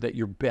sure that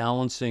you're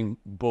balancing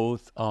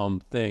both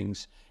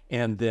things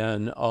and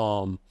then,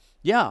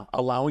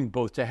 allowing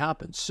both to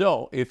happen.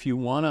 So if you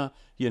want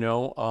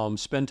to,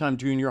 spend time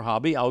doing your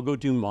hobby, I'll go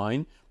do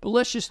mine, but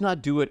let's just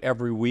not do it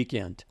every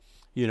weekend.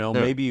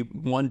 Maybe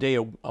one day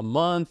a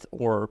month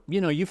or,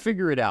 you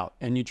figure it out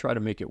and you try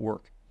to make it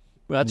work.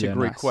 Well, that's a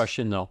great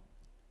question, though.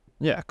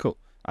 Yeah, cool.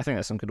 I think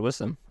that's some good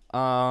wisdom.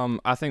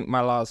 I think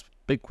my last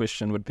big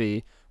question would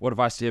be, what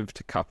advice do you have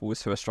to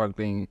couples who are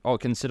struggling or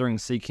considering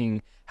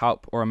seeking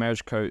help or a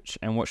marriage coach,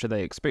 and what should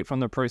they expect from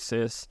the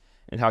process,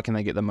 and how can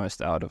they get the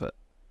most out of it?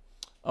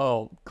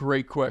 Oh,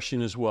 great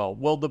question as well.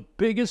 Well, the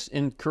biggest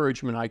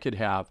encouragement I could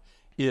have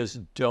is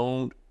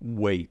don't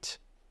wait.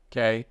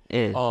 Okay.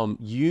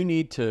 You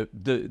need to,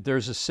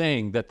 there's a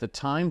saying that the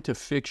time to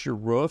fix your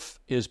roof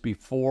is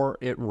before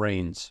it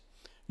rains.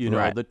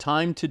 The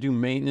time to do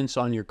maintenance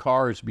on your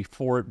car is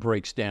before it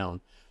breaks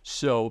down.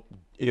 So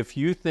if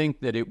you think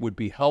that it would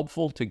be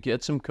helpful to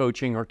get some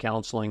coaching or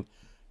counseling,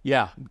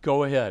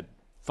 go ahead.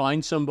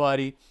 Find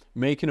somebody,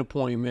 make an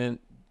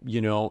appointment,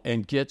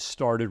 and get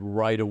started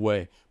right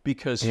away.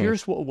 Because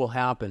here's what will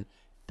happen.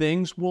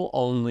 Things will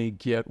only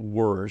get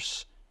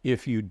worse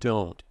if you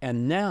don't.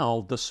 And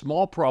now the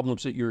small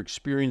problems that you're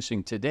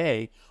experiencing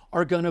today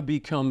are going to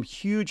become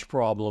huge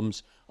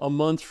problems a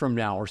month from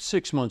now or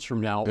 6 months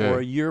from now or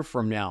a year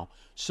from now.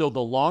 So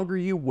the longer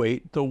you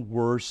wait, the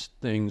worse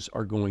things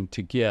are going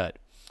to get.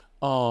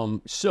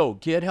 So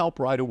get help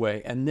right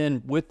away. And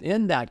then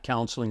within that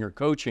counseling or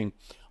coaching,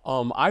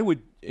 I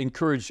would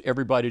encourage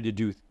everybody to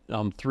do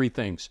 3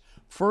 things.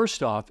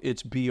 First off,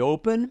 it's be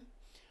open,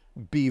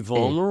 be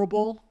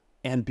vulnerable,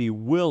 and be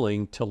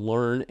willing to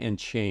learn and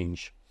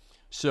change.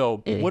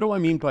 So what do I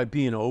mean by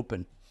being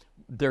open?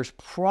 There's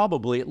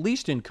probably, at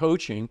least in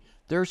coaching,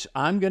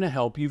 I'm going to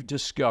help you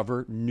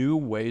discover new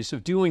ways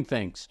of doing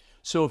things.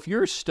 So if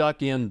you're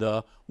stuck in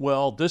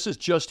this is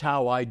just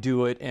how I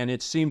do it, and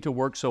it seemed to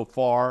work so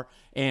far,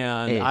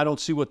 and I don't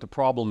see what the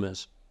problem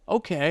is.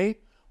 Okay,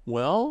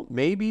 well,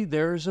 maybe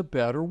there's a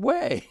better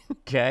way.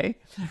 Okay.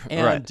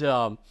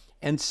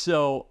 And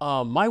so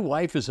my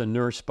wife is a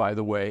nurse, by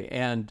the way,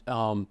 and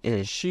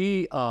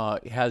she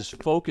has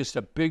focused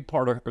a big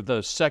part of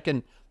the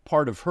second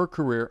part of her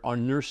career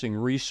on nursing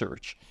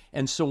research.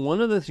 And so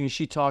one of the things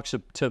she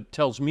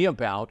tells me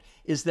about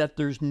is that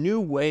there's new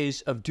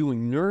ways of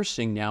doing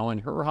nursing now in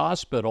her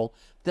hospital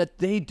that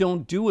they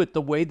don't do it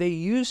the way they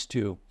used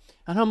to.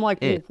 And I'm like,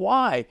 well,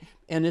 why?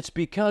 And it's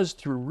because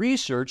through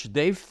research,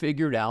 they've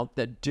figured out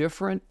that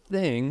different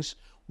things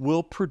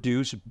will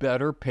produce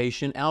better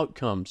patient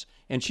outcomes.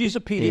 And she's a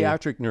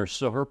pediatric nurse,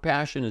 so her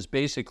passion is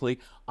basically,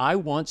 I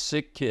want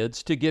sick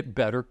kids to get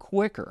better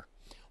quicker.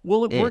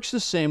 Well, it works the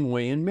same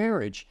way in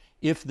marriage.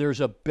 If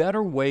there's a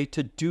better way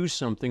to do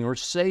something or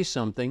say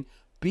something,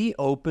 be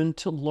open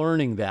to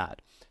learning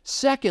that.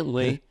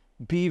 Secondly,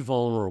 be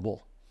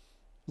vulnerable.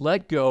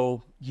 Let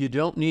go, You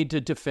don't need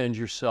to defend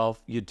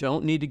yourself. You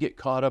don't need to get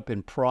caught up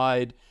in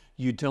pride.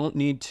 You don't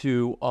need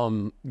to,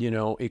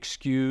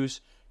 excuse.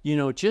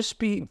 Just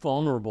be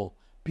vulnerable.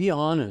 Be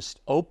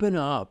honest. Open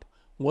up.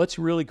 What's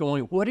really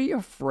going? What are you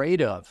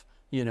afraid of?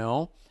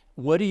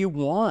 What do you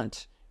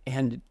want?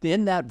 And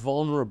in that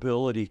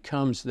vulnerability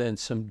comes then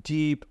some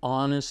deep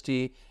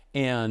honesty,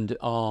 and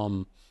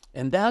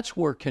that's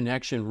where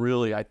connection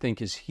really, I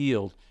think, is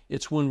healed.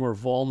 It's when we're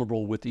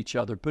vulnerable with each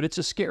other, but it's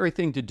a scary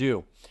thing to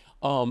do.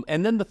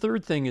 And then the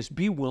third thing is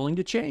be willing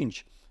to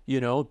change.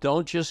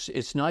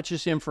 It's not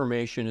just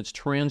information, it's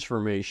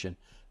transformation.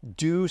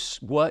 Do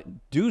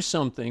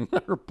something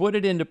or put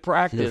it into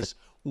practice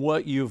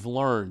what you've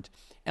learned.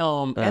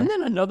 And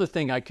then another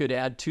thing I could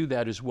add to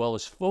that as well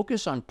is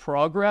focus on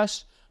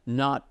progress,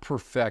 not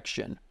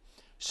perfection.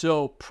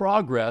 So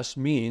progress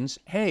means,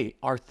 hey,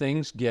 are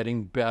things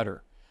getting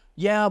better?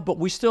 Yeah, but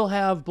we still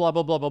have blah,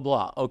 blah, blah, blah,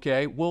 blah.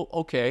 Okay, well,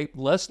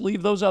 let's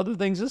leave those other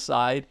things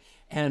aside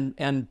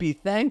and be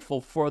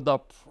thankful for the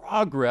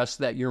progress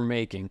that you're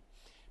making,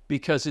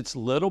 because it's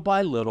little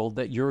by little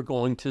that you're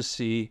going to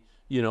see,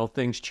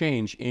 things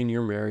change in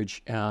your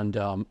marriage and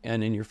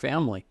in your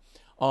family.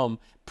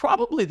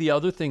 Probably the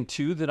other thing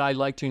too that I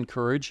like to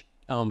encourage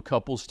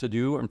couples to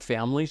do and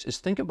families is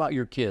think about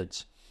your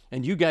kids.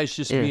 And you guys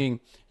just being,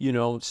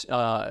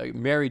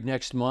 married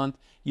next month,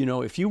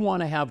 if you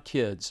want to have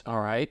kids,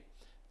 all right,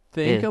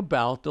 think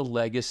about the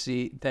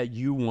legacy that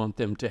you want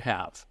them to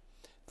have.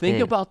 Think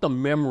about the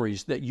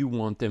memories that you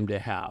want them to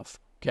have,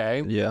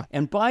 okay? Yeah.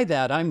 And by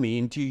that, I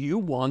mean, do you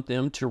want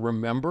them to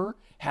remember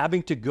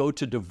having to go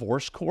to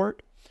divorce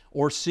court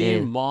or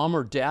seeing mom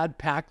or dad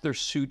pack their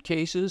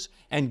suitcases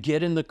and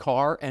get in the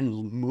car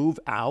and move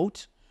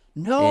out?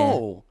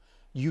 No.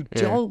 You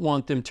don't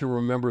want them to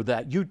remember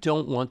that. You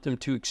don't want them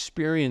to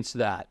experience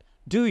that,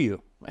 do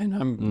you? And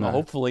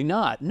hopefully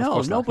not.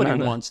 No,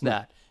 nobody wants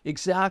that.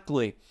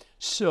 Exactly.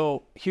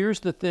 So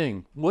here's the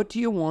thing. What do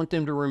you want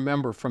them to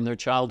remember from their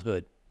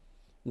childhood?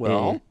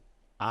 Well,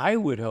 I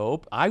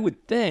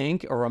would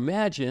think or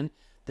imagine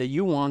that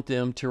you want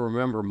them to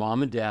remember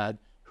mom and dad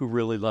who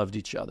really loved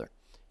each other.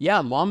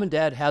 Yeah, mom and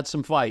dad had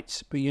some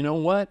fights, but you know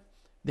what?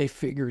 They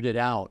figured it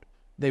out.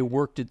 They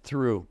worked it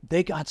through.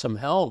 They got some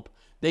help.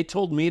 They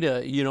told me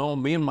to,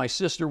 me and my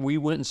sister, we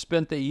went and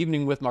spent the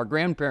evening with my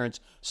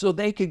grandparents so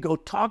they could go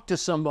talk to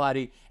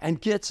somebody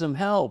and get some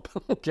help,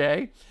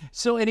 okay?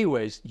 So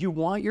anyways, you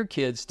want your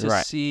kids to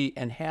see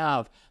and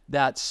have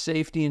that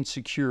safety and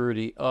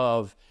security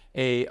of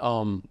a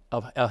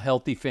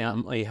healthy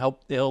family,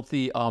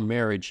 healthy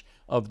marriage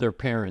of their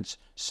parents.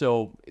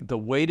 So the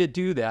way to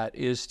do that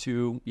is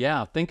to,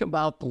 think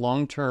about the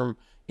long-term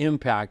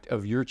impact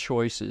of your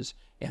choices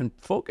and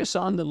focus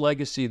on the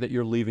legacy that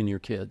you're leaving your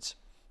kids.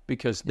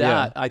 Because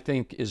that, I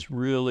think, is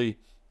really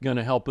going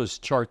to help us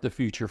chart the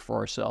future for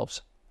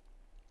ourselves.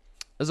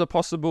 Is it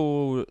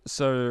possible,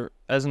 so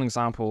as an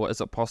example,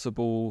 is it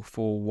possible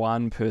for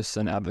one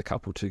person out of the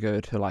couple to go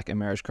to like a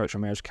marriage coach or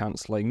marriage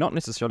counseling, not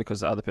necessarily because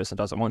the other person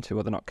doesn't want to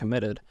or they're not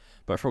committed,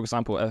 but for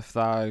example, if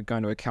they're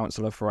going to a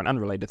counselor for an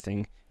unrelated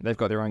thing, they've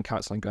got their own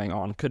counseling going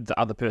on, could the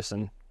other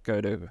person go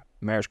to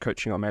marriage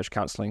coaching or marriage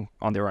counseling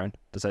on their own?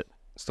 Does it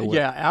still work?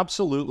 Yeah,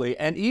 absolutely.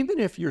 And even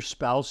if your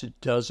spouse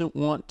doesn't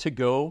want to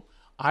go,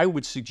 I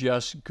would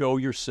suggest go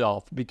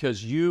yourself,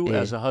 because you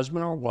as a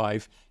husband or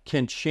wife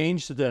can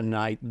change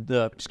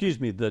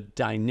the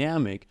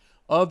dynamic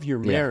of your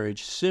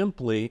marriage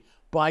simply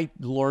by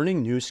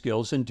learning new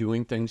skills and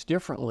doing things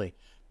differently.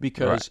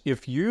 Because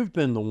if you've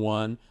been the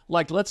one,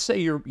 like let's say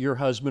your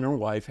husband or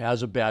wife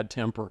has a bad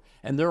temper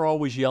and they're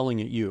always yelling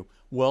at you.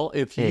 Well,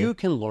 if you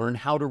can learn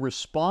how to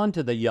respond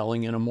to the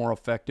yelling in a more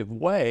effective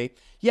way,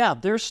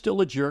 they're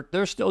still a jerk.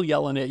 They're still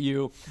yelling at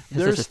you.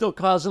 They're still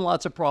causing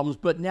lots of problems.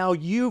 But now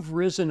you've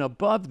risen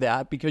above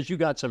that because you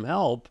got some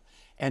help.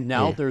 And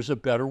now there's a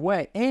better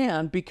way.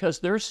 And because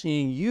they're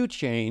seeing you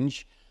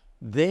change,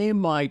 they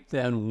might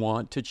then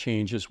want to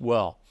change as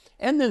well.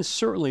 And then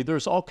certainly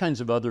there's all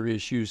kinds of other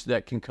issues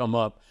that can come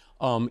up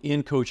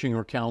in coaching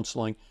or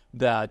counseling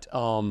that,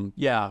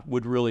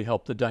 would really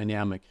help the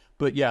dynamic.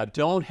 But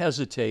don't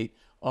hesitate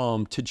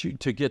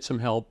to get some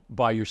help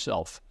by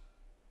yourself.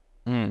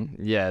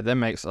 That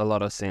makes a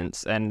lot of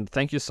sense. And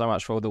thank you so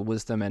much for all the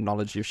wisdom and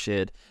knowledge you've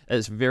shared.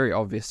 It's very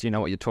obvious you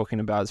know what you're talking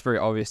about. It's very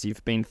obvious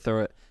you've been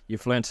through it.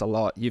 You've learned a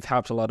lot. You've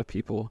helped a lot of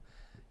people.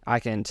 I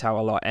can tell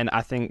a lot. And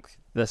I think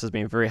this has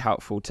been very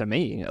helpful to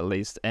me, at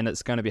least. And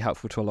it's going to be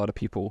helpful to a lot of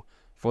people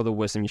for the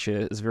wisdom you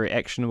share. It's very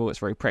actionable. It's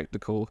very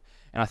practical.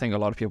 And I think a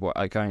lot of people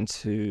are going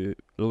to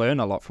learn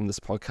a lot from this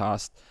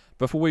podcast.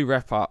 Before we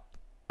wrap up,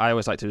 I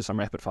always like to do some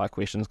rapid fire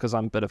questions because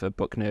I'm a bit of a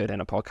book nerd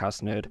and a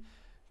podcast nerd.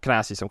 Can I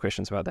ask you some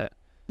questions about that?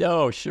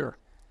 Oh, sure.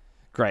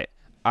 Great.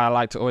 I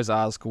like to always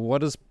ask,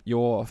 what is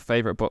your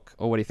favorite book,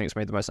 or what do you think's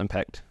made the most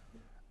impact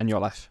in your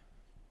life?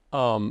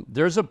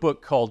 There's a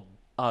book called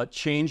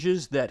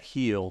Changes That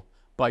Heal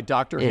by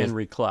Dr.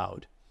 Henry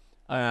Cloud.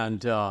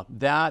 And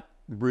that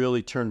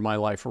really turned my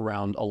life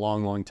around a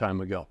long, long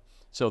time ago.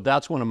 So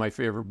that's one of my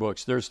favorite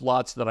books. There's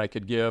lots that I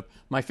could give.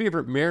 My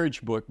favorite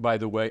marriage book, by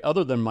the way,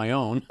 other than my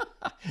own,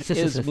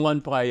 is one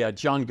by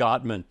John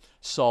Gottman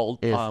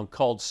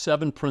called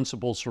 7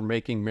 Principles for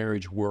Making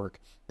Marriage Work.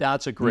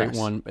 That's a great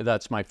one.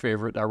 That's my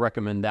favorite. I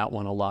recommend that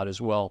one a lot as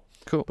well.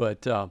 Cool.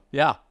 But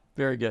yeah,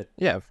 very good.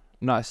 Yeah,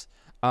 nice.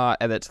 Add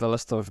that to the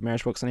list of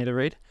marriage books I need to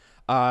read.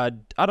 I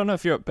don't know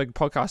if you're a big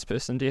podcast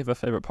person. Do you have a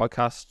favorite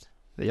podcast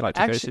that you like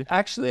to go to?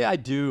 Actually, I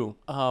do.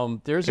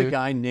 There's a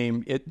guy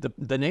named,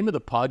 the name of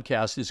the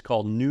podcast is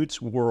called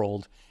Newt's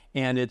World,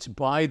 and it's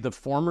by the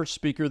former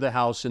Speaker of the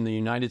House in the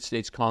United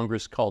States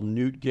Congress called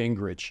Newt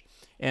Gingrich.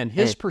 And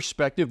his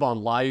perspective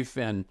on life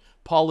and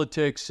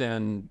politics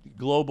and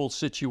global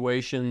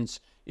situations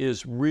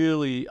is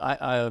really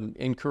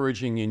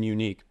encouraging and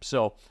unique.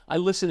 So I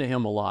listen to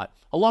him a lot,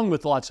 along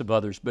with lots of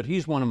others, but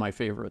he's one of my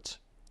favorites.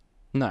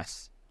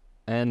 Nice.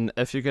 And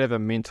if you could ever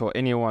mentor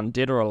anyone,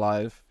 dead or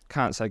alive,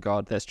 can't say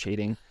God, that's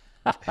cheating,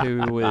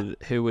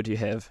 who would you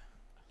have?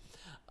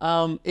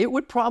 It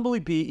would probably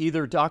be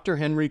either Dr.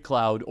 Henry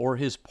Cloud or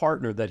his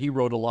partner that he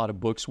wrote a lot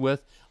of books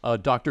with,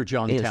 Dr.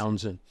 John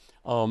Townsend.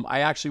 I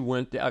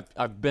actually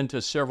I've been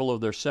to several of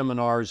their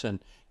seminars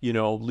and,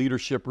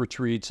 leadership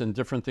retreats and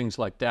different things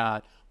like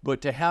that.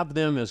 But to have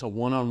them as a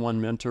one-on-one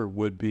mentor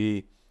would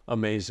be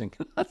amazing.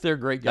 They're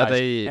great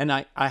guys. And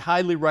I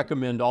highly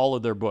recommend all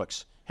of their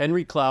books.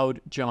 Henry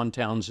Cloud, John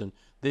Townsend.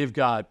 They've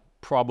got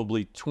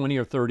probably 20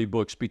 or 30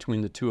 books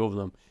between the two of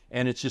them.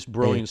 And it's just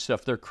brilliant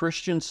stuff. They're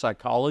Christian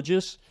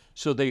psychologists,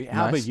 so they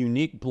have a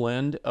unique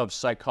blend of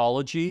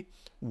psychology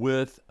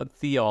with a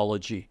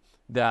theology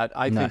that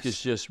I think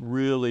is just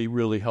really,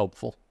 really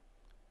helpful.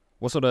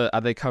 What sort of, are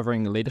they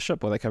covering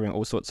leadership, or are they covering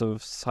all sorts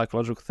of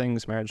psychological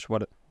things, marriage?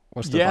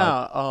 What's the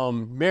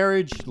vibe?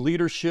 Marriage,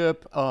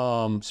 leadership,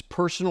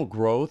 personal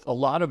growth. A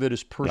lot of it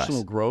is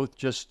personal growth,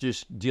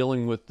 just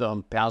dealing with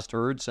past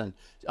hurts. And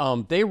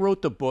they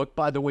wrote the book,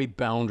 by the way,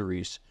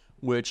 Boundaries,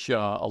 which a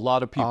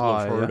lot of people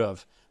have heard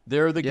of.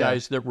 They're the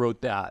guys that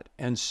wrote that.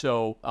 And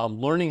so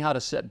learning how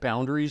to set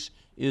boundaries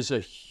is a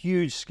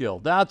huge skill.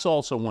 That's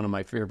also one of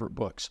my favorite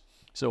books.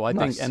 So I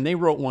think, and they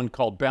wrote one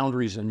called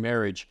Boundaries in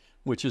Marriage,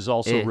 which is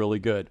also really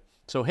good.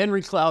 So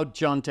Henry Cloud,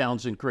 John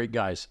Townsend, great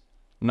guys.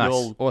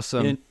 Nice.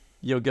 Awesome.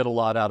 You'll get a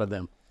lot out of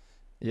them.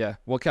 Yeah.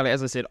 Well, Kelly,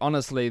 as I said,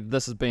 honestly,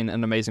 this has been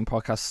an amazing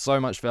podcast. So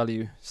much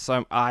value.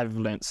 I've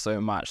learnt so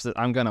much that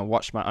I'm going to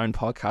watch my own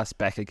podcast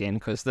back again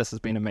because this has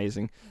been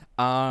amazing.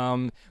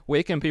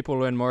 Where can people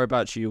learn more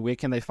about you? Where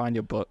can they find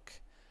your book?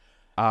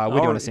 Where do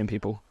you want to send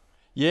people?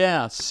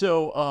 Yeah.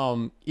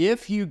 So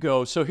if you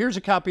go, so here's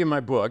a copy of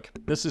my book.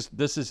 This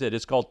is it.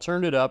 It's called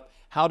Turn It Up: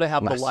 How to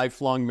Have the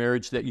Lifelong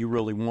Marriage That You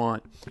Really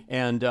Want.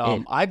 And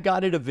I've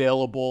got it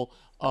available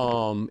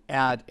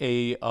at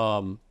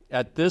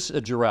this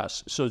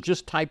address. So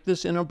just type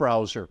this in a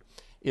browser.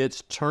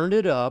 It's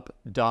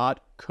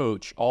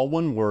turnitup.coach, all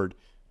one word,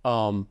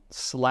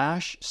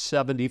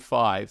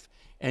 /75.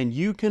 And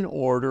you can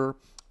order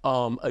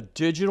a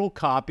digital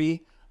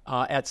copy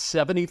at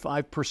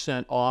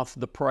 75% off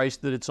the price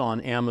that it's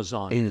on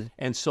Amazon.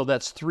 And so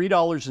that's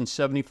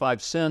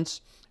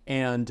 $3.75.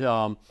 And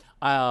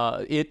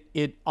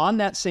it on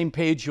that same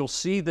page, you'll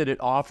see that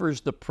it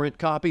offers the print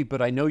copy,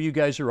 but I know you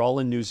guys are all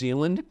in New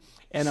Zealand,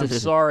 and I'm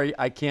sorry,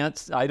 I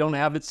don't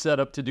have it set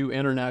up to do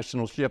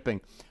international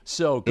shipping.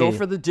 So go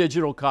for the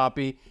digital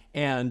copy,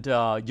 and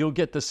you'll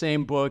get the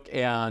same book,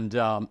 and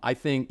I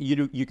think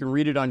you can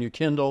read it on your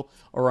Kindle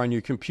or on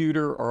your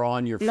computer or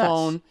on your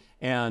phone.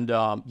 And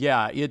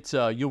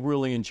you'll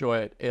really enjoy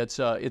it. It's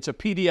a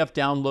PDF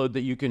download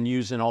that you can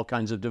use in all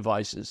kinds of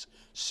devices.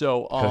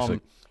 So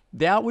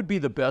that would be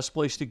the best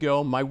place to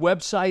go. My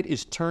website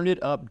is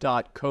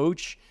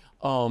turnitup.coach.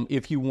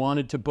 If you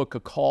wanted to book a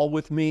call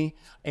with me,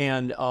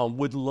 and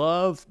would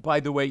love, by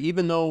the way,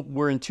 even though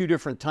we're in 2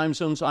 different time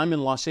zones, I'm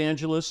in Los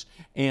Angeles,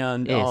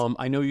 and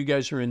I know you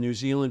guys are in New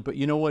Zealand, but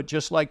you know what?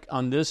 Just like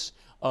on this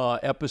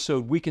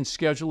episode, we can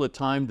schedule a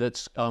time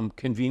that's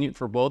convenient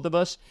for both of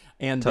us,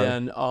 and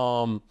then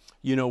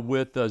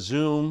with a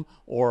Zoom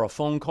or a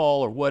phone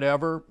call or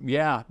whatever,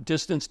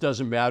 distance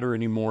doesn't matter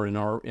anymore in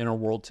our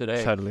world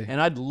today. Totally. And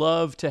I'd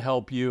love to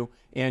help you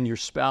and your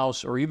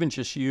spouse, or even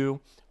just you.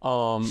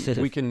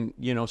 We can,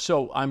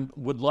 so I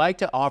would like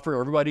to offer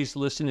everybody who's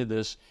listening to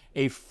this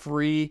a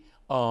free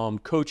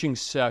coaching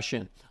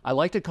session. I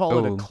like to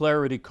call it a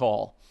clarity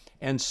call.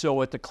 And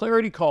so at the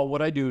clarity call,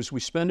 what I do is we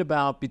spend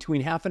about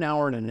between half an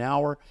hour and an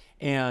hour,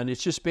 and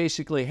it's just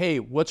basically, hey,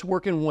 what's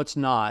working, what's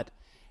not.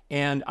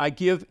 And I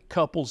give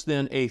couples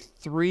then a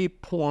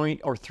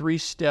 3-point or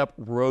 3-step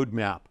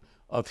roadmap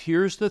of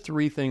here's the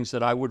 3 things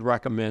that I would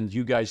recommend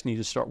you guys need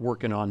to start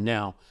working on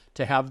now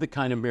to have the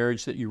kind of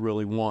marriage that you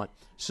really want.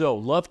 So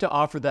love to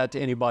offer that to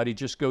anybody.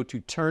 Just go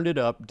to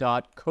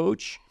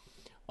turnitup.coach.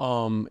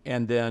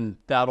 And then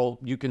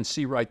you can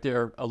see right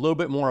there a little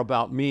bit more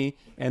about me,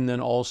 and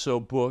then also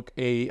book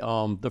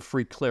the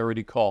free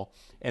clarity call.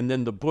 And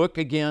then the book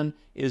again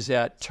is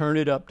at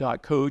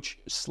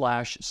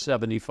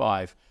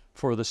turnitup.coach/75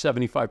 for the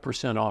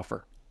 75%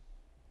 offer.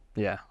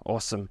 Yeah,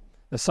 awesome.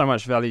 There's so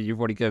much value you've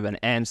already given,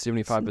 and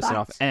 75%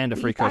 off, and a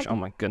free coach. Oh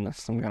my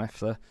goodness, I'm gonna have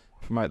to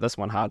promote this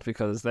one hard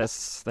because that's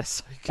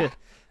so good.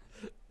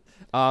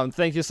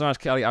 Thank you so much,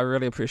 Kelly. I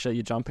really appreciate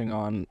you jumping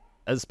on.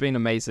 It's been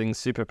amazing,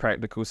 super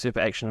practical, super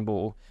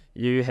actionable.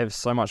 You have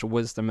so much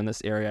wisdom in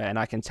this area, and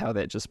I can tell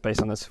that just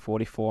based on this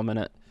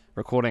 44-minute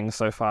recording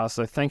so far.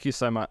 So thank you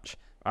so much.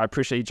 I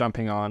appreciate you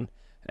jumping on,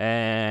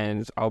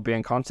 and I'll be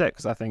in contact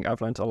because I think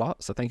I've learned a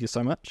lot. So thank you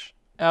so much.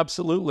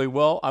 Absolutely.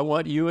 Well, I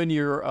want you and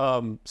your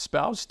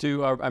spouse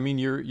to,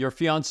 your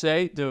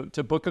fiance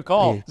to book a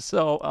call. Yeah.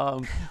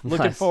 So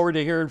looking forward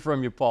to hearing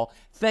from you, Paul.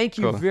 Thank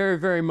you very,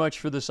 very much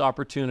for this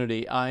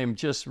opportunity. I am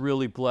just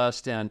really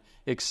blessed and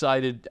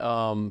excited,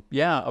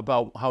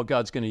 about how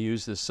God's going to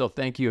use this. So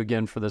thank you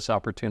again for this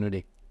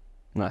opportunity.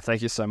 No,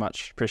 thank you so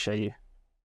much. Appreciate you.